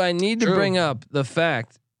 Do I need to bring up the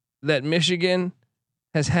fact that Michigan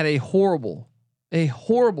has had a horrible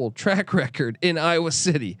track record in Iowa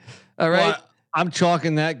City? All right. Well, I'm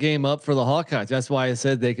chalking that game up for the Hawkeyes. That's why I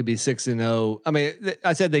said they could be 6-0. I mean,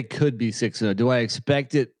 I said they could be 6-0. Do I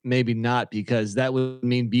expect it? Maybe not, because that would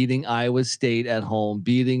mean beating Iowa State at home,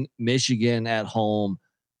 beating Michigan at home,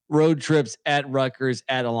 road trips at Rutgers,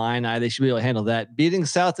 at Illini. They should be able to handle that. Beating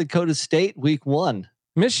South Dakota State week 1.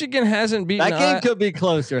 Michigan hasn't beaten that game. Could be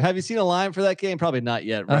closer. Have you seen a line for that game? Probably not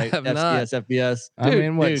yet, right? FBS. I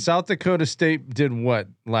mean, what South Dakota State did what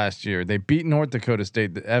last year? They beat North Dakota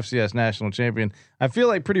State, the FCS national champion. I feel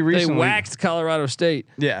like pretty recently they waxed Colorado State.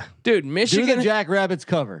 Yeah, dude, Michigan. Do the Jackrabbits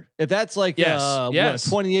cover? If that's like yes.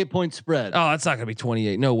 28-point spread. Oh, it's not gonna be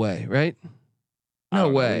 28. No way, right? No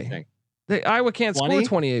way. Iowa can't 20? Score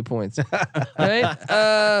 28 points,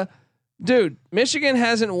 right? Dude, Michigan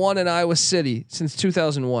hasn't won in Iowa City since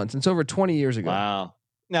 2001, since over 20 years ago. Wow.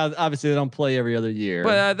 Now, obviously, they don't play every other year,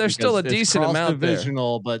 but there's still a decent amount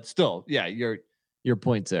divisional, but still, yeah, your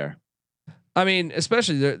points there. I mean,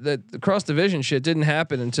 especially the cross division shit didn't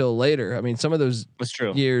happen until later. I mean, some of those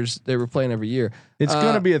years they were playing every year. It's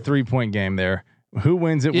going to be a 3-point game there. Who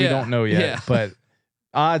wins it? We don't know yet, but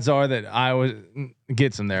odds are that Iowa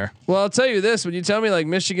gets them there. Well, I'll tell you this: when you tell me like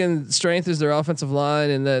Michigan's strength is their offensive line,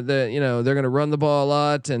 and that they're going to run the ball a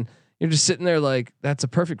lot, and you're just sitting there like that's a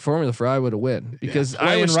perfect formula for Iowa to win because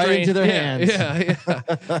Iowa's right into their hands. Yeah.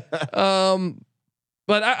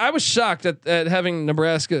 But I was shocked at having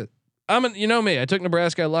Nebraska. You know me. I took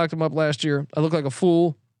Nebraska. I locked them up last year. I look like a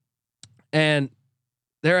fool, and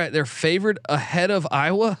they're favored ahead of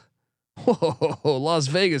Iowa. Whoa, Las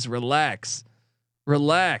Vegas, relax.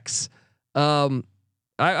 I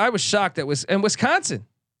was shocked that Wisconsin.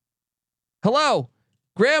 Hello,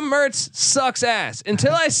 Graham Mertz sucks ass.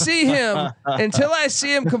 Until I see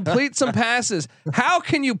him complete some passes, how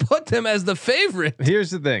can you put them as the favorite?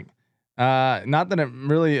 Here's the thing. Not that it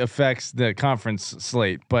really affects the conference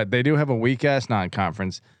slate, but they do have a weak ass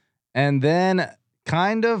non-conference, and then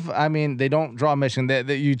kind of. I mean, they don't draw Michigan. That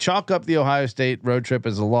you chalk up the Ohio State road trip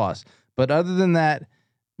as a loss, but other than that.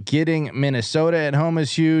 Getting Minnesota at home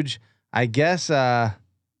is huge. I guess at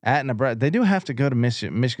Nebraska, they do have to go to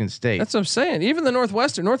Michigan State. That's what I'm saying. Even the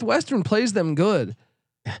Northwestern plays them good.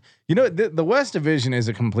 You know, the West Division is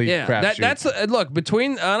a complete crapshoot. That's look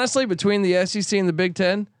between the SEC and the Big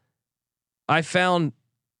Ten. I found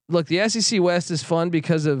the SEC West is fun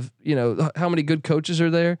because of how many good coaches are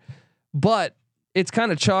there, but it's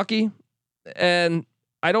kind of chalky and.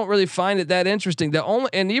 I don't really find it that interesting.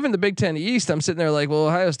 And even the Big Ten East, I'm sitting there like, well,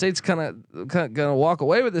 Ohio State's kind of gonna walk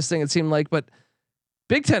away with this thing. It seemed like, but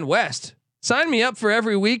Big Ten West, sign me up for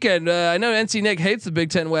every weekend. I know NC Nick hates the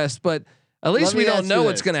Big Ten West, but at least we don't know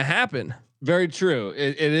what's gonna happen. Very true.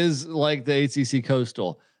 It is like the ACC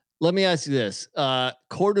Coastal. Let me ask you this: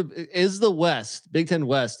 is the West, Big Ten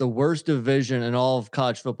West, the worst division in all of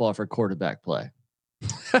college football for quarterback play?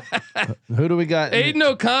 Who do we got? Aiden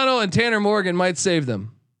O'Connell and Tanner Morgan might save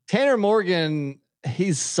them. Tanner Morgan,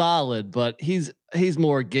 he's solid, but he's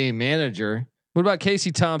more game manager. What about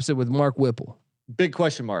Casey Thompson with Mark Whipple? Big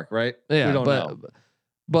question mark, right? Yeah, we don't know.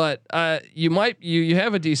 But you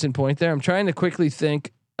have a decent point there. I'm trying to quickly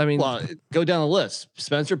think. I mean, go down the list.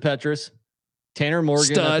 Spencer Petras, Tanner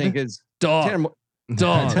Morgan, stud, I think is dog.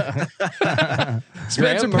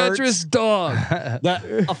 Spencer Petras, dog.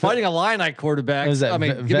 Fighting a Illini quarterback. Is that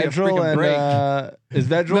Vedral and is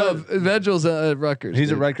Vedral? No, Vedral's at Rutgers.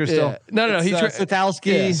 He's at Rutgers still. Yeah. No. He's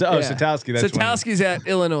Satowski. Satowski. That's Satowski's at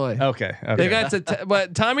Illinois. Okay. They got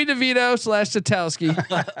but Tommy DeVito / Satowski.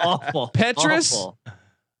 Awful. Petras. Awful.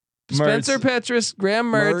 Spencer Petras, Graham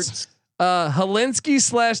Mertz.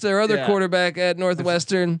 Holinsky / their other quarterback at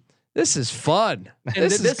Northwestern. This is fun.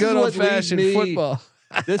 This is good old fashioned football.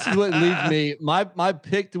 This is what leads me. My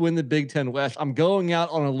pick to win the Big Ten West. I'm going out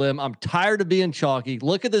on a limb. I'm tired of being chalky.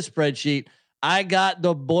 Look at the spreadsheet. I got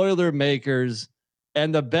the Boilermakers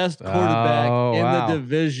and the best quarterback in the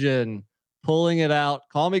division pulling it out.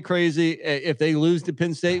 Call me crazy. If they lose to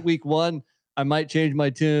Penn State week 1, I might change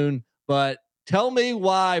my tune. But tell me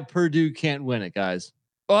why Purdue can't win it, guys.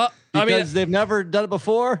 Well, because they've never done it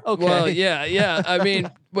before. Okay. Well, yeah. I mean,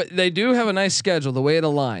 but they do have a nice schedule. The way it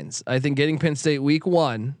aligns, I think getting Penn State week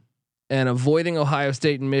 1 and avoiding Ohio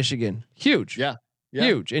State and Michigan, huge. Yeah.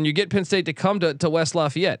 Huge. And you get Penn State to come to West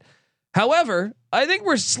Lafayette. However, I think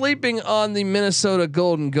we're sleeping on the Minnesota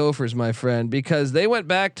Golden Gophers, my friend, because they went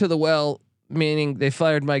back to the well, meaning they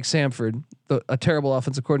fired Mike Samford, a terrible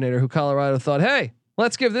offensive coordinator who Colorado thought, hey,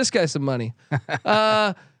 let's give this guy some money.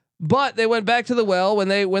 But they went back to the well when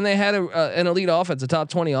they had an elite offense, a top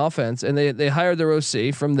 20 offense, and they hired their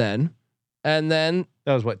OC from then. And then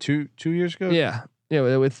that was what, two years ago? Yeah.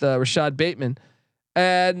 With Rashad Bateman.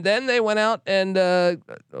 And then they went out and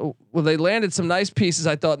they landed some nice pieces,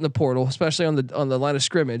 I thought, in the portal, especially on the line of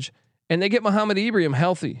scrimmage. And they get Mohamed Ibrahim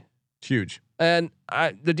healthy. Huge. And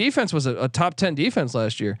the defense was a top 10 defense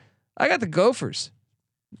last year. I got the Gophers.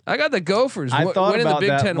 I thought winning about the Big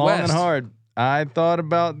that Ten long West. and hard. I thought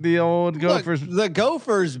about the old Gophers. Look, the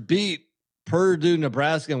Gophers beat Purdue,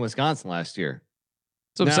 Nebraska, and Wisconsin last year.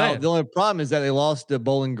 That's what I'm saying. The only problem is that they lost to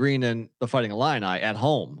Bowling Green and the Fighting Illini at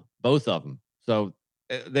home, both of them. So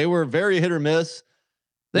they were very hit or miss.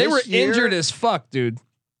 They were injured as fuck, dude.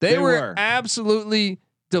 They were were absolutely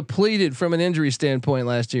depleted from an injury standpoint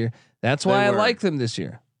last year. That's why I like them this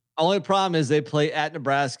year. Only problem is they play at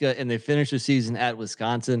Nebraska and they finish the season at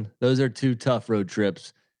Wisconsin. Those are 2 tough road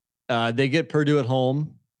trips. They get Purdue at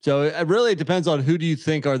home. So it really depends on who do you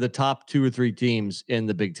think are the top 2 or 3 teams in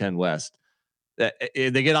the Big Ten West.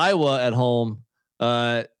 They get Iowa at home.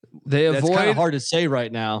 That's kind of hard to say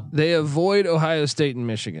right now. They avoid Ohio State and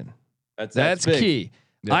Michigan. That's key.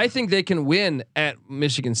 Yeah. I think they can win at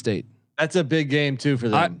Michigan State. That's a big game too for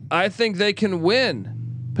them. I think they can win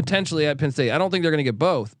potentially at Penn State. I don't think they're going to get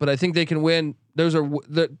both, but I think they can win. Those are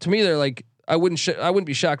to me. They're like I wouldn't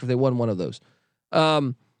be shocked if they won one of those.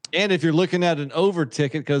 And if you're looking at an over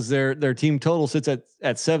ticket because their team total sits at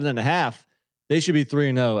 7.5, they should be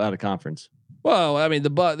 3-0 out of conference. Well, I mean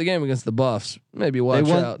the game against the Buffs, maybe watch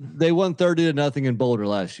out. They won 30-0 in Boulder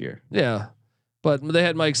last year. Yeah, but they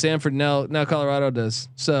had Mike Samford. Now Colorado does.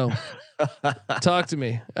 So talk to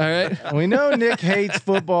me. All right. We know Nick hates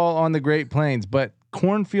football on the Great Plains, but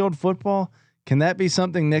cornfield football, can that be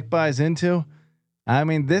something Nick buys into? I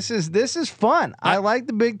mean, this is fun. I like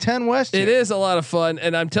the Big Ten West. It is a lot of fun,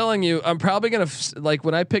 and I'm telling you, I'm probably gonna like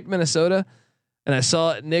when I picked Minnesota, and I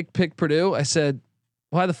saw Nick pick Purdue. I said,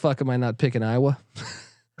 "Why the fuck am I not picking Iowa?"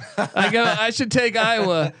 I should take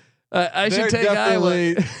Iowa. I should take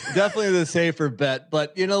Iowa. Definitely the safer bet.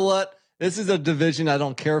 But you know what? This is a division I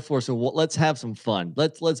don't care for. So let's have some fun.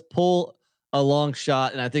 Let's pull a long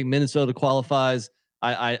shot, and I think Minnesota qualifies.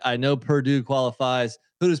 I know Purdue qualifies.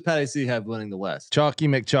 Who does Patty C have winning the West? Chalky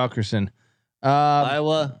McChalkerson.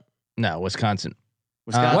 Iowa? No, Wisconsin.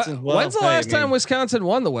 Wisconsin. When's the last time Wisconsin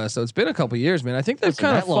won the West? So it's been a couple years, man. I think they've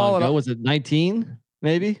kind of fallen off. Was it 19?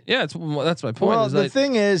 Maybe. Yeah, that's my point. Well, the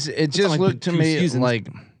thing is, it just looked to me like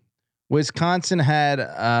Wisconsin had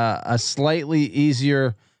a slightly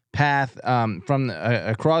easier path from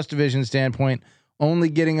a cross division standpoint. Only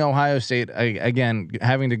getting Ohio State again,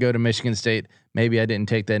 having to go to Michigan State. Maybe I didn't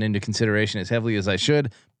take that into consideration as heavily as I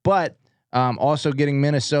should, but also getting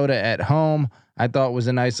Minnesota at home, I thought was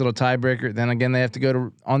a nice little tiebreaker. Then again, they have to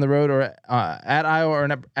go on the road or at Iowa or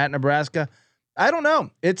at Nebraska. I don't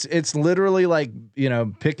know. It's literally like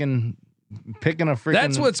picking a freaking.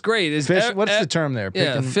 That's what's great is fish. What's the term there?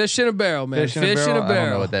 Fish in a barrel, man. Fish in a barrel. I don't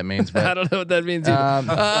know what that means. But I don't know what that means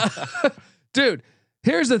either. Dude,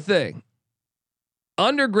 here's the thing.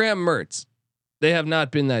 Under Graham Mertz, they have not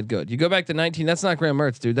been that good. You go back to 19. That's not Graham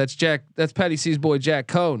Mertz, dude. That's Patty C's boy, Jack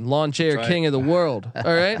Cohn, lawn chair king of the world.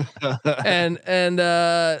 All right. and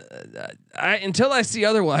until I see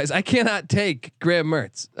otherwise, I cannot take Graham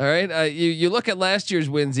Mertz. All right. You look at last year's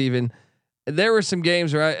wins, even there were some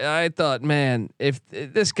games where I thought, man, if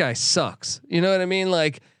this guy sucks, you know what I mean?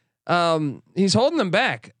 Like, he's holding them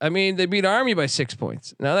back. I mean, they beat Army by 6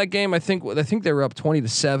 points. Now that game, I think they were up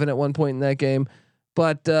 20-7 at one point in that game.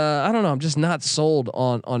 But I don't know. I'm just not sold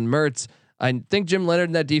on Mertz. I think Jim Leonard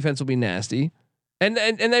and that defense will be nasty, and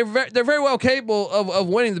they're very well capable of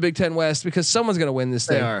winning the Big Ten West because someone's going to win this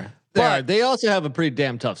thing. They are. They also have a pretty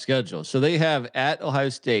damn tough schedule. So they have at Ohio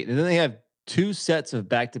State, and then they have 2 sets of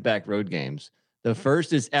back-to-back road games. The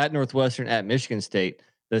first is at Northwestern, at Michigan State.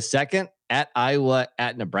 The second at Iowa,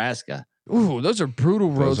 at Nebraska. Ooh, those are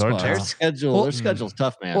brutal road spots. Their schedule's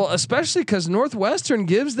tough, man. Well, especially because Northwestern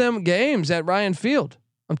gives them games at Ryan Field.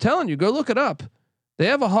 I'm telling you, go look it up. They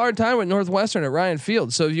have a hard time with Northwestern at Ryan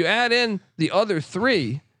Field. So if you add in the other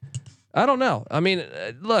 3, I don't know. I mean,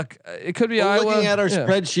 look, it could be Iowa. Looking at our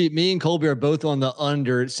spreadsheet, me and Colby are both on the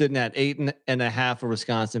under, sitting at 8.5 for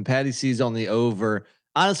Wisconsin. Patty C's on the over.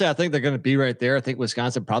 honestly, I think they're going to be right there. I think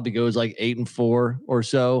Wisconsin probably goes like 8-4 or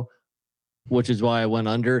so, which is why I went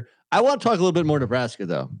under. I want to talk a little bit more Nebraska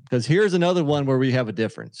though, because here's another one where we have a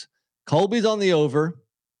difference. Colby's on the over.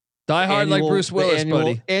 Die hard like Bruce Willis,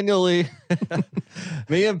 buddy. Annually,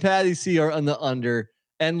 me and Patty C are on the under.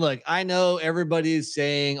 And look, I know everybody's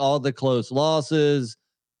saying all the close losses,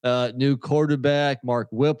 new quarterback, Mark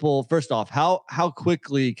Whipple. First off, how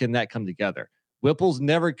quickly can that come together? Whipple's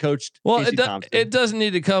never coached. Well, it doesn't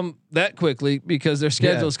need to come that quickly because their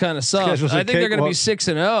schedule's kind of soft. I think they're going to be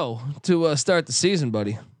 6-0 to start the season,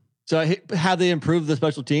 buddy. So how they improve the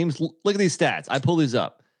special teams? Look at these stats. I pull these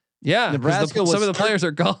up. Yeah, Nebraska. Some of the players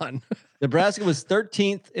are gone. Nebraska was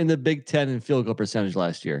 13th in the Big Ten in field goal percentage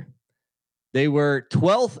last year. They were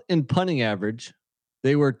 12th in punting average.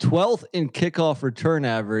 They were 12th in kickoff return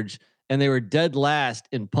average, and they were dead last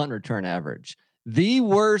in punt return average. The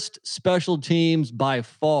worst special teams by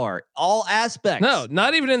far, all aspects. No,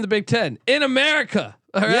 not even in the Big Ten. In America.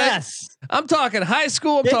 All right. Yes. I'm talking high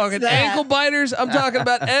school. I'm talking ankle biters. I'm talking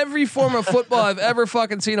about every form of football I've ever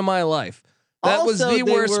fucking seen in my life. That was the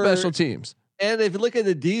worst special teams. And if you look at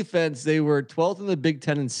the defense, they were 12th in the Big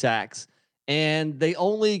Ten in sacks, and they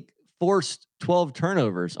only forced 12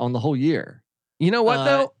 turnovers on the whole year. You know what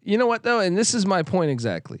though? And this is my point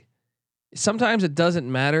exactly. Sometimes it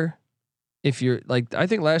doesn't matter if you're like, I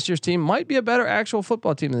think last year's team might be a better actual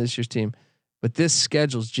football team than this year's team, but this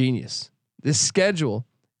schedule's genius. This schedule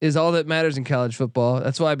is all that matters in college football.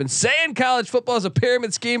 That's why I've been saying college football is a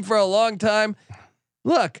pyramid scheme for a long time.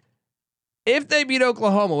 Look, if they beat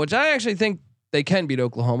Oklahoma, which I actually think they can beat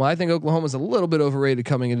Oklahoma, I think Oklahoma's a little bit overrated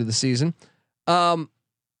coming into the season.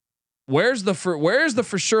 Where's the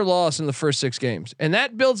for sure loss in the first 6 games? And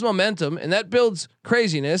that builds momentum and that builds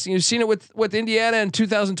craziness. And you've seen it with Indiana in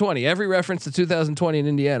 2020. Every reference to 2020 in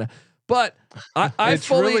Indiana. But it's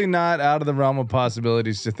really not out of the realm of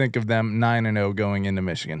possibilities to think of them 9-0 going into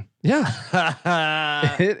Michigan. Yeah,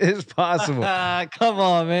 it is possible. Come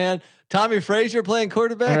on, man. Tommy Frazier playing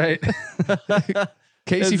quarterback, right?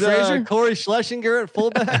 Casey Frazier, Corey Schlesinger at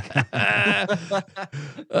fullback.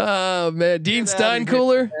 Oh man, Dean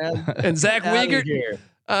Steinkooler and Zach Wiegert.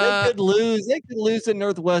 They could lose. They could lose to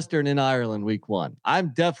Northwestern in Ireland week 1. I'm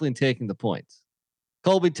definitely taking the points.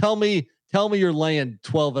 Colby, tell me you're laying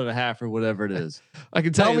 12.5 or whatever it is. I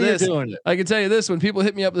can tell you this. I can tell you this. When people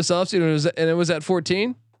hit me up this offseason and it was at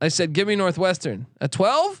 14, I said, "Give me Northwestern at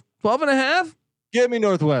 12, 12.5." Give me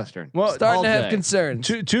Northwestern. Well, starting to have concerns.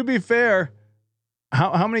 To be fair,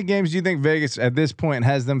 how many games do you think Vegas at this point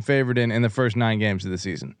has them favored in the first 9 games of the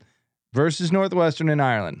season versus Northwestern and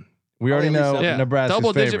Ireland? We already know Nebraska's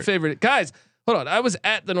double-digit favorite. Guys, hold on. I was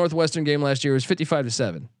at the Northwestern game last year. It was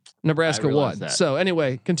 55-7. Nebraska won. That. So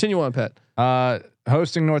anyway, continue on, Pat.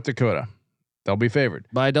 Hosting North Dakota, they'll be favored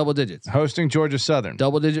by double digits. Hosting Georgia Southern,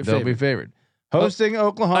 double-digit favorite. They'll be favored. Hosting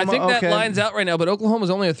Oklahoma. I think that lines out right now, but Oklahoma's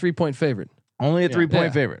only a 3-point favorite. Only a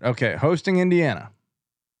 3-point favorite. Okay. Hosting Indiana.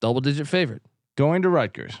 Double-digit favorite. Going to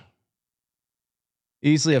Rutgers.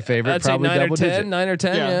 Easily a favorite. I'd probably say 9 double or 10. Digit. 9 or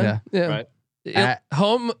 10. Yeah. Right.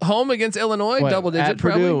 Home against Illinois. Double digit.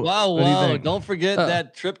 Probably. Purdue. Wow. Don't forget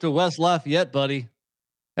that trip to West Lafayette, buddy.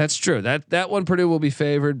 That's true. That one Purdue will be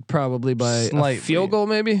favored probably by a field goal,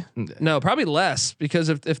 maybe. No, probably less because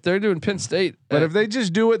if they're doing Penn State, but if they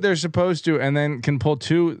just do what they're supposed to and then can pull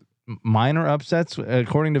 2 minor upsets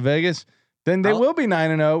according to Vegas, then they will be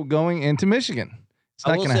 9-0 going into Michigan. It's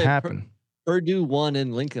not going to happen. Purdue won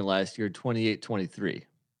in Lincoln last year, 28-23.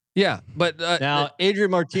 Yeah, but now Adrian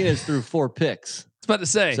Martinez threw 4 picks. I was about to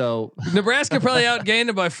say. So Nebraska probably outgained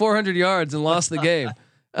it by 400 yards and lost the game.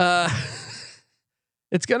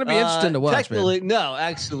 It's going to be interesting to watch. Technically, no,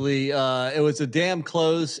 actually, it was a damn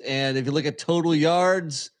close. And if you look at total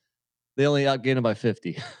yards, they only outgained it by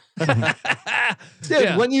 50.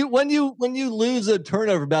 Dude, when you lose a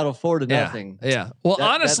turnover battle 4-0. Yeah. Well,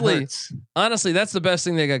 honestly, that's the best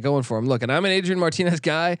thing they got going for them. Look, and I'm an Adrian Martinez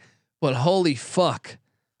guy, but holy fuck.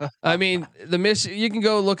 I mean, you can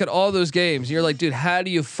go look at all those games. And you're like, dude, how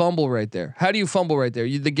do you fumble right there?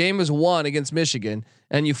 The game is won against Michigan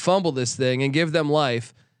and you fumble this thing and give them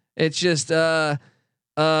life. It's just, it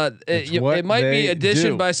might be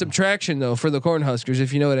addition by subtraction though, for the Cornhuskers,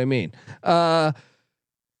 if you know what I mean.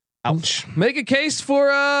 Ouch. Make a case for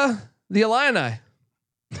the Illini.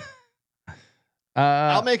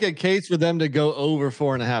 I'll make a case for them to go over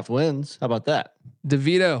 4.5 wins. How about that?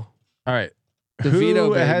 DeVito. All right. DeVito,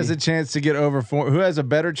 who has a chance to get over 4? Who has a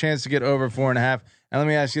better chance to get over 4.5? And let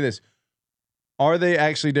me ask you this: are they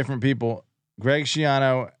actually different people? Greg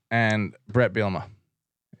Schiano and Brett Bielema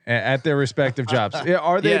at their respective jobs.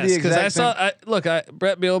 Are they the exact same?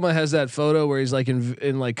 Brett Bielema has that photo where he's like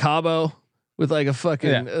in like Cabo with like a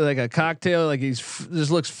fucking like a cocktail. Like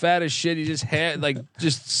just looks fat as shit. He just had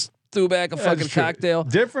just threw back a fucking cocktail.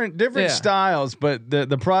 Different styles, but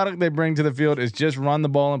the product they bring to the field is just run the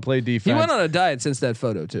ball and play defense. He went on a diet since that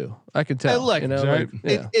photo too. I could tell. Look, you know, right?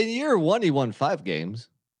 In year one, he won 5 games.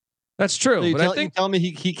 That's true. So but I think you tell me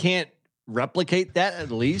he can't replicate that at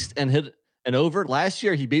least and hit an over. Last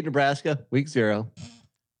year he beat Nebraska week 0.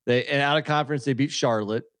 And out of conference they beat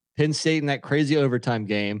Charlotte, Penn State in that crazy overtime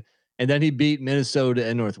game, and then he beat Minnesota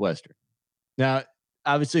and Northwestern. Now,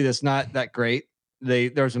 obviously that's not that great.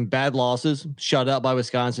 There were some bad losses, shut out by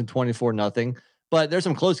Wisconsin 24-0, but there's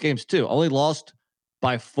some close games too. Only lost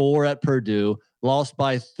by 4 at Purdue, lost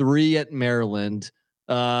by 3 at Maryland,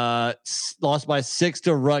 lost by 6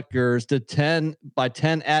 to Rutgers, to 10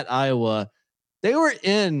 at Iowa. They were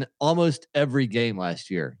in almost every game last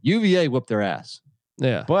year. UVA whipped their ass.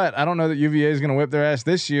 Yeah, but I don't know that UVA is going to whip their ass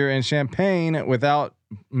this year in Champaign without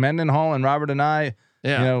Mendenhall and Robert and I,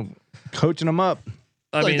 coaching them up.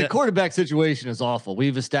 I mean, the quarterback situation is awful.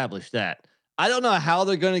 We've established that. I don't know how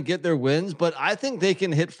they're going to get their wins, but I think they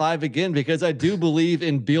can hit 5 again because I do believe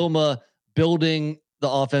in Bielema building the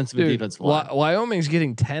offensive and defensive line. Wyoming's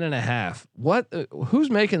getting 10.5. What? Who's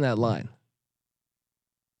making that line?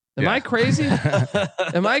 Am I crazy?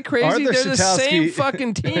 Am I crazy? Arthur They're the same Sitowski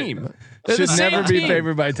fucking team. They're should the same never be team.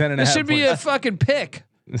 favored by 10.5. It should be a fucking pick.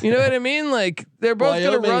 You know what I mean? Like they're both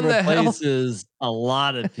going to run the hell. Replaces a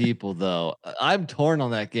lot of people though. I'm torn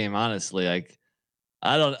on that game, honestly. Like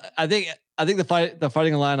I think the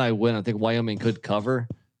Fighting Illini win. I think Wyoming could cover,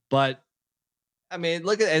 but I mean,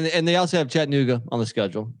 look at and they also have Chattanooga on the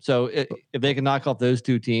schedule. So if they can knock off those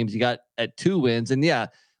 2 teams, you got at 2 wins. And yeah,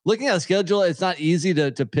 looking at the schedule, it's not easy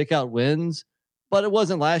to pick out wins, but it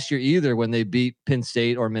wasn't last year either when they beat Penn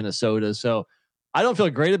State or Minnesota. So I don't feel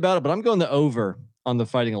great about it, but I'm going to over on the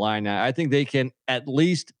Fighting Illini. I think they can at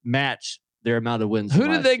least match their amount of wins. Who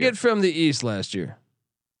did they get from the East last year?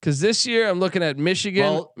 Because this year I'm looking at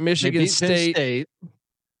Michigan, Michigan State.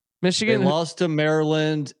 Michigan they lost to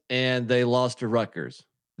Maryland and they lost to Rutgers.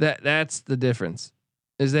 That's the difference.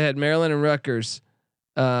 Is they had Maryland and Rutgers.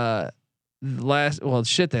 They lost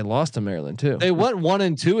to Maryland too. They went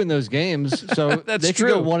 1-2 in those games, so that's they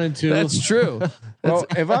true. Could go 1-2. That's true. Well,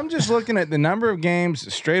 if I'm just looking at the number of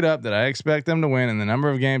games straight up that I expect them to win and the number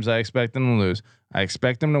of games I expect them to lose, I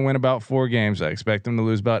expect them to win about 4 games. I expect them to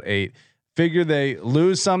lose about 8. Figure they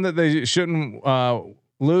lose some that they shouldn't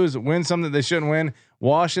lose, win some that they shouldn't win,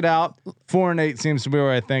 wash it out. 4-8 seems to be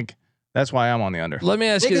where I think. That's why I'm on the under. Let me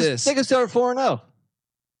ask you this: they can start 4-0.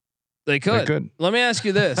 They could. Let me ask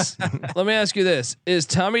you this. Is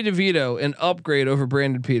Tommy DeVito an upgrade over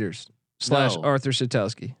Brandon Peters / Arthur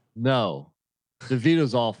Sitowski? No.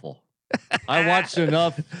 DeVito's awful. I watched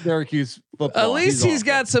enough Syracuse football. At least he's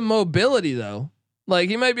got some mobility though. Like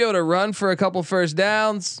he might be able to run for a couple first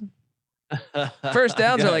downs. First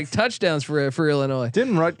downs are like touchdowns for Illinois.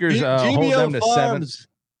 Didn't Rutgers hold them to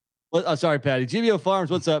 7? Sorry, Patty. GBO Farms,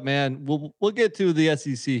 what's up, man? We'll get to the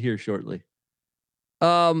SEC here shortly.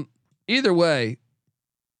 Either way,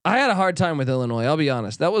 I had a hard time with Illinois. I'll be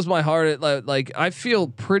honest. That was my heart. Like I feel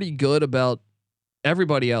pretty good about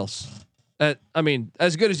everybody else. I mean,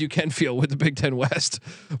 as good as you can feel with the Big Ten West,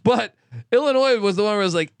 but Illinois was the one where I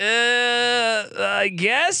was like, I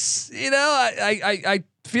guess, I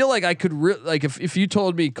feel like I could if you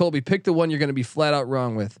told me, Colby, pick the one you're going to be flat out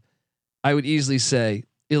wrong with, I would easily say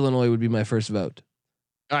Illinois would be my first vote.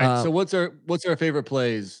 All right. So what's our favorite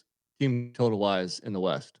plays team total wise in the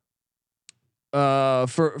West?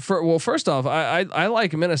 First off, I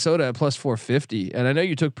like Minnesota at plus 450, and I know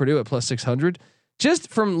you took Purdue at plus 600. Just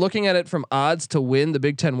from looking at it from odds to win the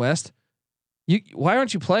Big Ten West, why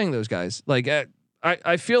aren't you playing those guys? Like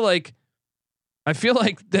I feel like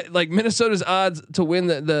that, like Minnesota's odds to win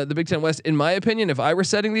the Big Ten West, in my opinion, if I were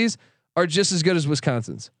setting these, are just as good as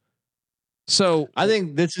Wisconsin's. So I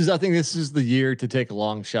think this is the year to take a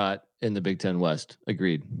long shot in the Big Ten West.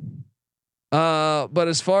 Agreed. But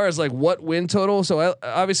as far as like what win total, so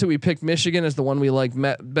obviously we picked Michigan as the one we like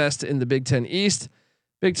best in the Big Ten East.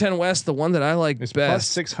 Big Ten West, the one that I like best. Plus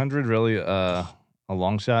 600 really a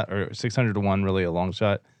long shot, or 600 to 1 really a long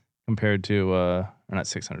shot compared to or not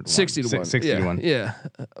 600 to 1. 60 to 1. 60 to 1. Yeah.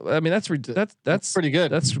 I mean that's pretty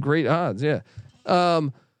good. That's great odds, yeah.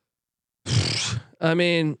 I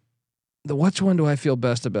mean, which one do I feel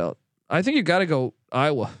best about? I think you got to go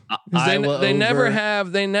Iowa. They never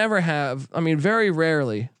have. I mean, very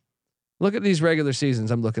rarely. Look at these regular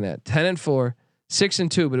seasons I'm looking at. 10-4,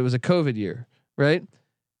 6-2, but it was a COVID year, right?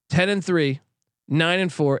 10-3,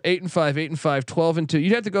 9-4, 8-5, 8-5, 12-2.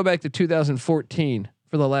 You'd have to go back to 2014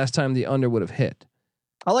 for the last time the under would have hit.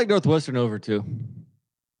 I like Northwestern over too.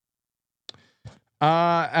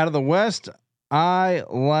 Out of the West, I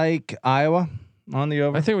like Iowa on the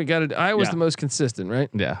over. I think we got it. Iowa's the most consistent, right?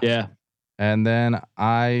 Yeah. Yeah. And then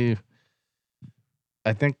I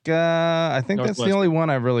think that's the only one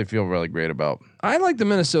I really feel really great about. I like the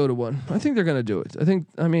Minnesota one. I think they're going to do it.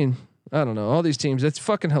 I mean, I don't know. All these teams, that's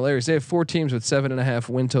fucking hilarious. They have 4 teams with 7.5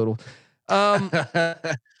 win total.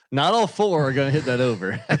 Not all 4 are going to hit that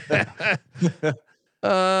over.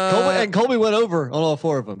 Colby went over on all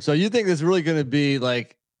 4 of them. So you think this is really going to be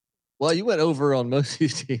like, well, you went over on most of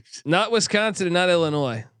these teams. Not Wisconsin and not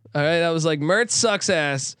Illinois. All right. I was like, Mertz sucks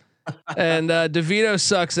ass. And DeVito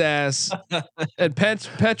sucks ass. And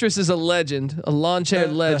Petrus is a legend, a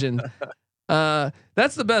lawn-chaired legend.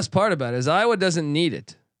 That's the best part about it is Iowa doesn't need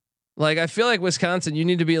it. Like I feel like Wisconsin, you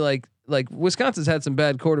need to be like Wisconsin's had some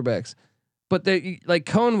bad quarterbacks, but they like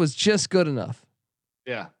Cohn was just good enough.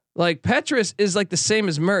 Yeah. Like Petrus is like the same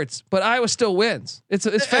as Mertz, but Iowa still wins. It's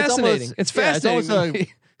fascinating. It's fascinating.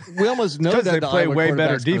 We almost know that they play Iowa way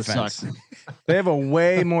better defense. They have a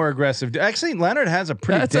way more aggressive. Actually, Leonard has a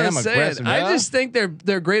pretty damn aggressive. I just think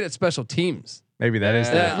they're great at special teams. Maybe that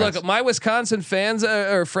is. Look, my Wisconsin fans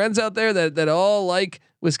or friends out there that all like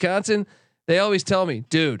Wisconsin, they always tell me,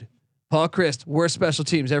 dude, Paul Chryst, we're special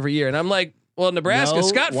teams every year, and I'm like, well, Nebraska. No,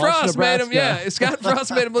 Scott Frost made him. Yeah, Scott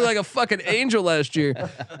Frost made him look like a fucking angel last year.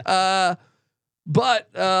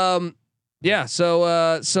 Yeah.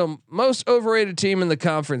 So most overrated team in the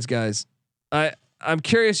conference, guys. I'm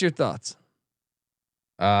curious your thoughts.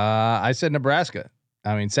 I said Nebraska.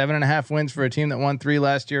 I mean, 7.5 wins for a team that won 3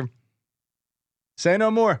 last year. Say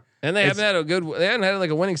no more. And they haven't had like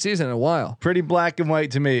a winning season in a while. Pretty black and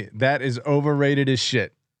white to me. That is overrated as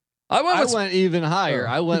shit. I went even higher.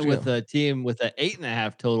 I went with a team with an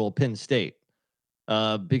 8.5 total, Penn State,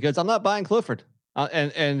 because I'm not buying Clifford,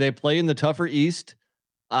 and they play in the tougher East.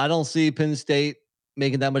 I don't see Penn State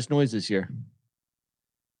making that much noise this year.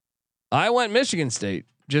 I went Michigan State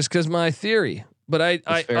just because my theory, but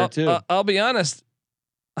I'll be honest.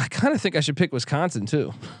 I kind of think I should pick Wisconsin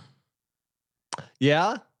too.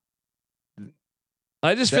 Yeah.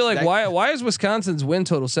 I just feel like why is Wisconsin's win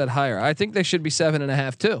total set higher? I think they should be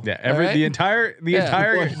 7.5 too. Yeah, the entire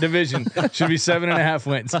division should be 7.5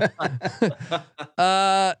 wins.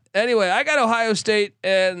 Anyway, I got Ohio State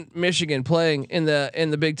and Michigan playing in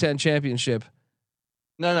the Big Ten championship.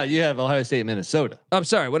 No, you have Ohio State and Minnesota. I'm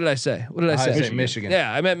sorry. What did I say? Ohio State, Michigan.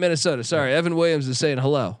 Yeah, I meant Minnesota. Sorry, Evan Williams is saying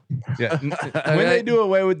hello. Yeah, when they do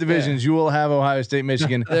away with divisions, you will have Ohio State,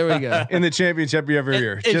 Michigan. There we go in the championship every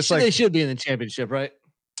year. They should be in the championship, right?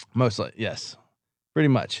 Mostly, yes, pretty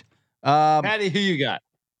much. Patty, who you got?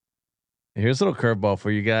 Here's a little curveball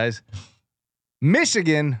for you guys: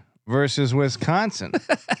 Michigan versus Wisconsin.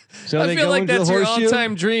 So I feel like that's your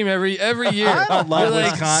all-time dream every year. I love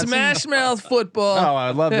Wisconsin. Smash Mouth football. Oh,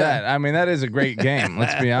 I love that. I mean, that is a great game.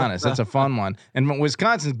 Let's be honest. That's a fun one. And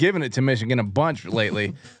Wisconsin's given it to Michigan a bunch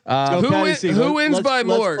lately. Who wins by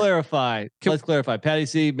more? Let's clarify. Patty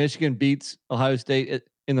C. Michigan beats Ohio State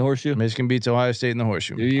in the horseshoe. Michigan beats Ohio State in the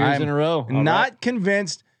horseshoe. 2 years in a row. Not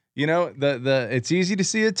convinced. You know, the it's easy to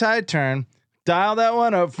see a tide turn. Dial that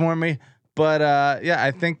one up for me. But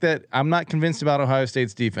I think that I'm not convinced about Ohio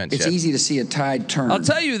State's defense. It's easy to see a tide turn. I'll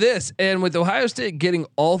tell you this, and with Ohio State getting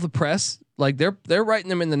all the press, like they're writing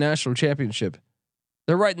them in the national championship,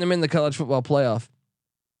 they're writing them in the college football playoff.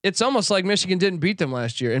 It's almost like Michigan didn't beat them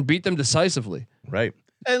last year and beat them decisively. Right.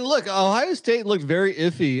 And look, Ohio State looked very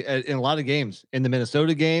iffy in a lot of games. In the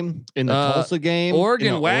Minnesota game, in the Tulsa game,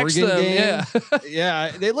 Oregon waxed them. Game. Yeah,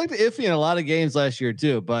 yeah, they looked iffy in a lot of games last year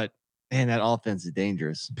too. But man, that offense is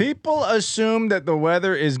dangerous. People assume that the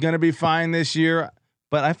weather is going to be fine this year,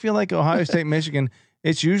 but I feel like Ohio State, Michigan,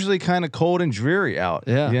 it's usually kind of cold and dreary out.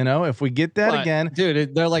 Yeah. You know, if we get that again,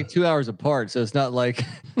 dude, they're like 2 hours apart. So it's not like,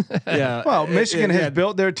 yeah. Well, Michigan has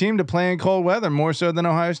built their team to play in cold weather more so than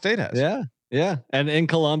Ohio State has. Yeah. Yeah. And in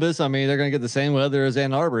Columbus, I mean, they're going to get the same weather as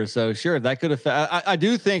Ann Arbor. So sure, that could affect. I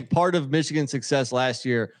do think part of Michigan's success last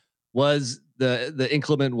year was the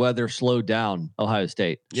inclement weather slowed down Ohio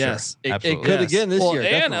State. Yes, sure. It could again this year.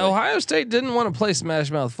 And Ohio State didn't want to play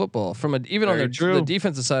smash mouth football from even on the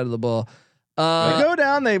defensive side of the ball. They go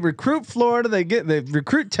down, they recruit Florida, they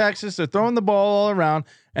recruit Texas, they're throwing the ball all around,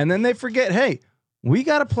 and then they forget, hey, we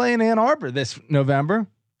got to play in Ann Arbor this November.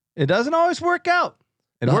 It doesn't always work out.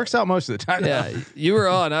 It works out most of the time. Yeah, you were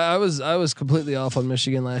on. I was completely off on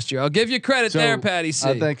Michigan last year. I'll give you credit there, Patty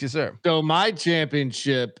C. Thank you, sir. So my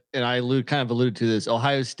championship, and I kind of alluded to this: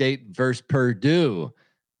 Ohio State versus Purdue.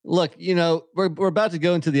 Look, you know, we're about to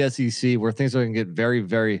go into the SEC where things are going to get very,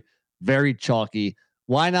 very, very chalky.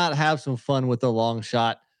 Why not have some fun with the long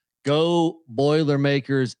shot? Go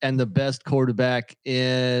Boilermakers and the best quarterback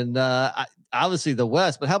in obviously the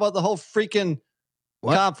West, but how about the whole freaking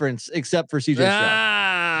conference except for CJ Stroud?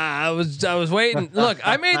 I was waiting. Look,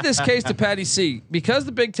 I made this case to Patty C because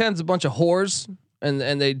the Big Ten's a bunch of whores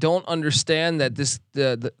and they don't understand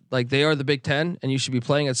that like they are the Big Ten and you should be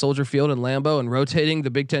playing at Soldier Field and Lambeau and rotating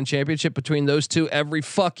the Big Ten championship between those two every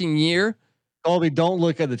fucking year. Colby, don't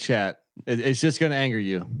look at the chat. It's just going to anger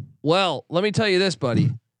you. Well, let me tell you this,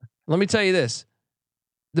 buddy. Let me tell you this.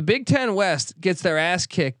 The Big Ten West gets their ass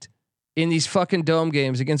kicked in these fucking dome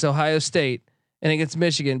games against Ohio State and against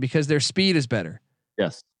Michigan because their speed is better.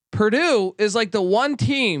 Yes. Purdue is like the one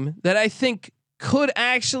team that I think could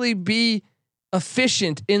actually be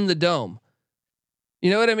efficient in the dome.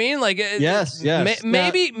 You know what I mean? Like, yes.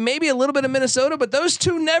 Maybe a little bit of Minnesota, but those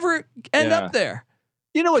two never end up there.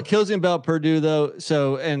 You know what kills me about Purdue though?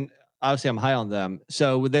 So, and obviously I'm high on them.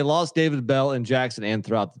 So they lost David Bell and Jackson and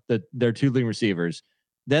throughout their two leading receivers.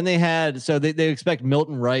 Then they had, so they expect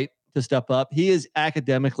Milton Wright to step up. He is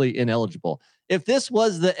academically ineligible. If this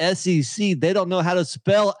was the SEC, they don't know how to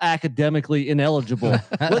spell academically ineligible.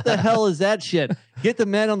 What the hell is that shit? Get the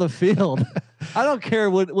man on the field. I don't care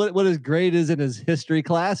what his grade is in his history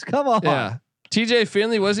class. Come on. Yeah. TJ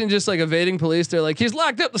Finley wasn't just like evading police. They're like, he's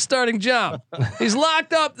locked up the starting job. He's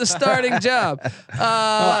locked up the starting job.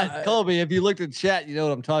 Colby, if you looked at chat, you know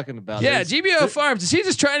what I'm talking about. Yeah, GBO Farms. Is he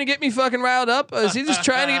just trying to get me fucking riled up? Is he just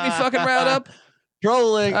trying to get me fucking riled up?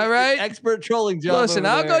 Trolling. All right. Expert trolling job. Listen,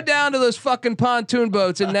 I'll go down to those fucking pontoon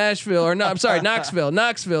boats in Nashville or no, I'm sorry, Knoxville.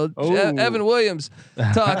 Evan Williams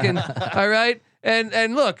talking. All right.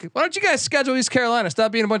 And look, why don't you guys schedule East Carolina?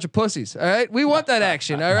 Stop being a bunch of pussies. All right. We want that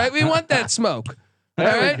action. All right. We want that smoke. All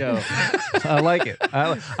there right. we go. I like it.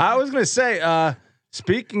 I was going to say,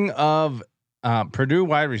 speaking of Purdue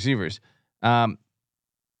wide receivers,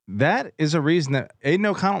 that is a reason that Aiden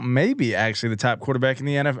O'Connell may be actually the top quarterback in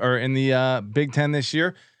the NFL or in the Big Ten this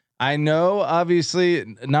year. I know, obviously,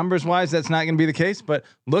 numbers wise, that's not going to be the case. But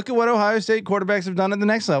look at what Ohio State quarterbacks have done at the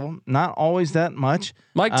next level. Not always that much.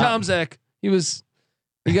 Mike Tomczak, he was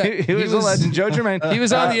a legend. Joe Germain. He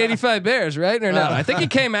was on the '85 Bears, right? Or no? I think he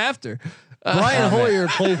came after. Brian Hoyer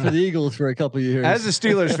played for the Eagles for a couple of years. As a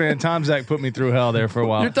Steelers fan, Tomczak put me through hell there for a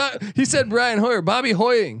while. He said Brian Hoyer, Bobby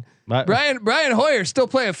Hoying. Brian Hoyer still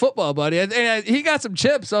playing football, buddy, and he got some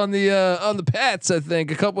chips on the Pats. I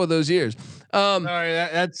think a couple of those years. Sorry,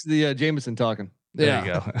 that's the Jameson talking. There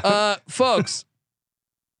you go, folks.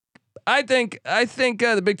 I think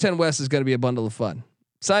the Big Ten West is going to be a bundle of fun.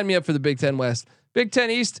 Sign me up for the Big Ten West. Big Ten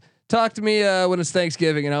East. Talk to me when it's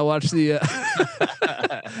Thanksgiving, and I'll watch the.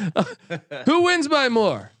 Who wins by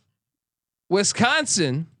more?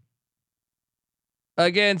 Wisconsin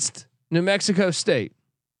against New Mexico State.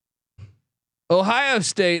 Ohio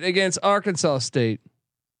State against Arkansas State,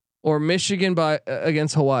 or Michigan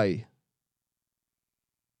against Hawaii.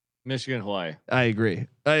 Michigan, Hawaii. I agree.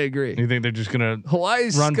 You think they're just gonna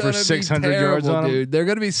Hawaii's run for 600 yards on them? Dude, they're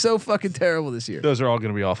gonna be so fucking terrible this year. Those are all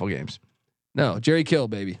gonna be awful games. No, Jerry Kill,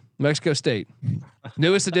 baby. Mexico State,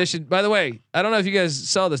 newest edition. By the way, I don't know if you guys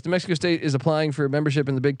saw this. New Mexico State is applying for membership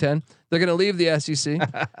in the Big Ten. They're gonna leave the SEC.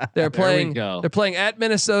 They're playing. They're playing at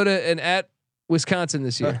Minnesota and at Wisconsin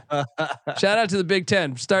this year. Shout out to the Big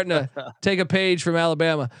Ten, starting to take a page from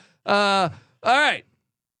Alabama. All right,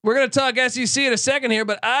 we're gonna talk SEC in a second here,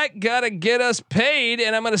 but I gotta get us paid,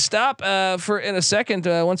 and I'm gonna stop for in a second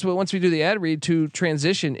once we do the ad read to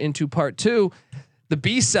transition into part 2, the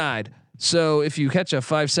B side. So if you catch a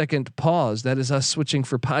 5-second pause, that is us switching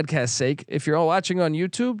for podcast sake. If you're all watching on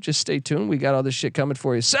YouTube, just stay tuned. We got all this shit coming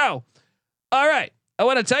for you. So, all right, I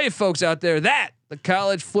want to tell you folks out there that the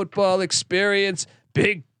college football experience,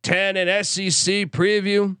 Big Ten and SEC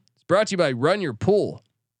preview is brought to you by Run Your Pool.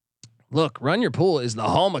 Look, Run Your Pool is the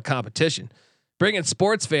home of competition, bringing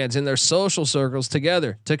sports fans in their social circles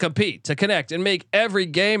together to compete, to connect, and make every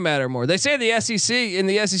game matter more. They say in the SEC,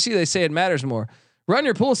 they say it matters more. Run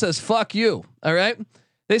Your Pool says fuck you. All right.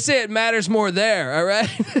 They say it matters more there. All right.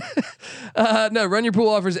 No, Run Your Pool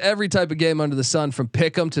offers every type of game under the sun, from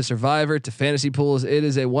pick'em to Survivor to fantasy pools. It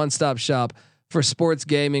is a one-stop shop for sports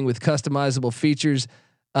gaming with customizable features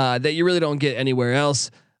that you really don't get anywhere else.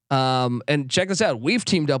 And check this out. We've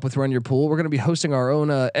teamed up with Run Your Pool. We're going to be hosting our own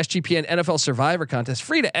SGPN NFL Survivor contest,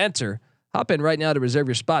 free to enter. Hop in right now to reserve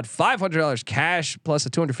your spot. $500 cash plus a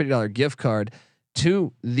 $250 gift card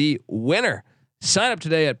to the winner. Sign up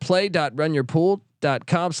today at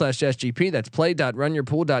play.runyourpool.com/SGP. That's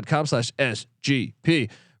play.runyourpool.com/SGP.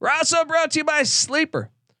 We're also brought to you by Sleeper.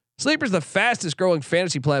 Sleeper is the fastest growing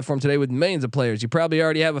fantasy platform today with millions of players. You probably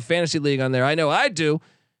already have a fantasy league on there. I know I do.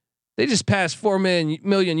 They just passed 4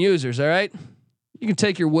 million users. All right. you can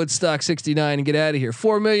take your Woodstock 69 and get out of here.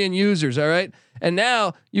 4 million users. All right. And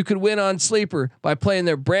now you could win on Sleeper by playing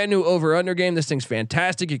their brand new over under game. This thing's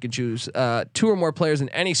fantastic. You can choose 2 or more players in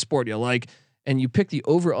any sport you like, and you pick the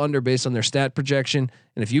over under based on their stat projection.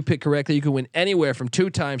 And if you pick correctly, you can win anywhere from 2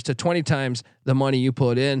 times to 20 times the money you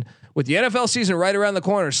put in. With the NFL season right around the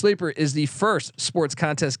corner, Sleeper is the first sports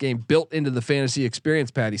contest game built into the fantasy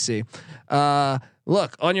experience, Patty C.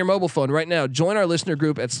 Look, on your mobile phone right now, join our listener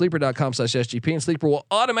group at sleeper.com/SGP, and Sleeper will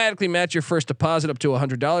automatically match your first deposit up to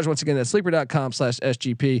 $100. Once again, that's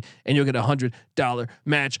sleeper.com/SGP, and you'll get a $100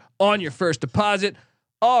 match on your first deposit.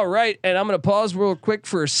 All right, and I'm going to pause real quick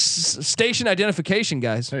for station identification,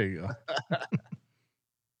 guys. There you go.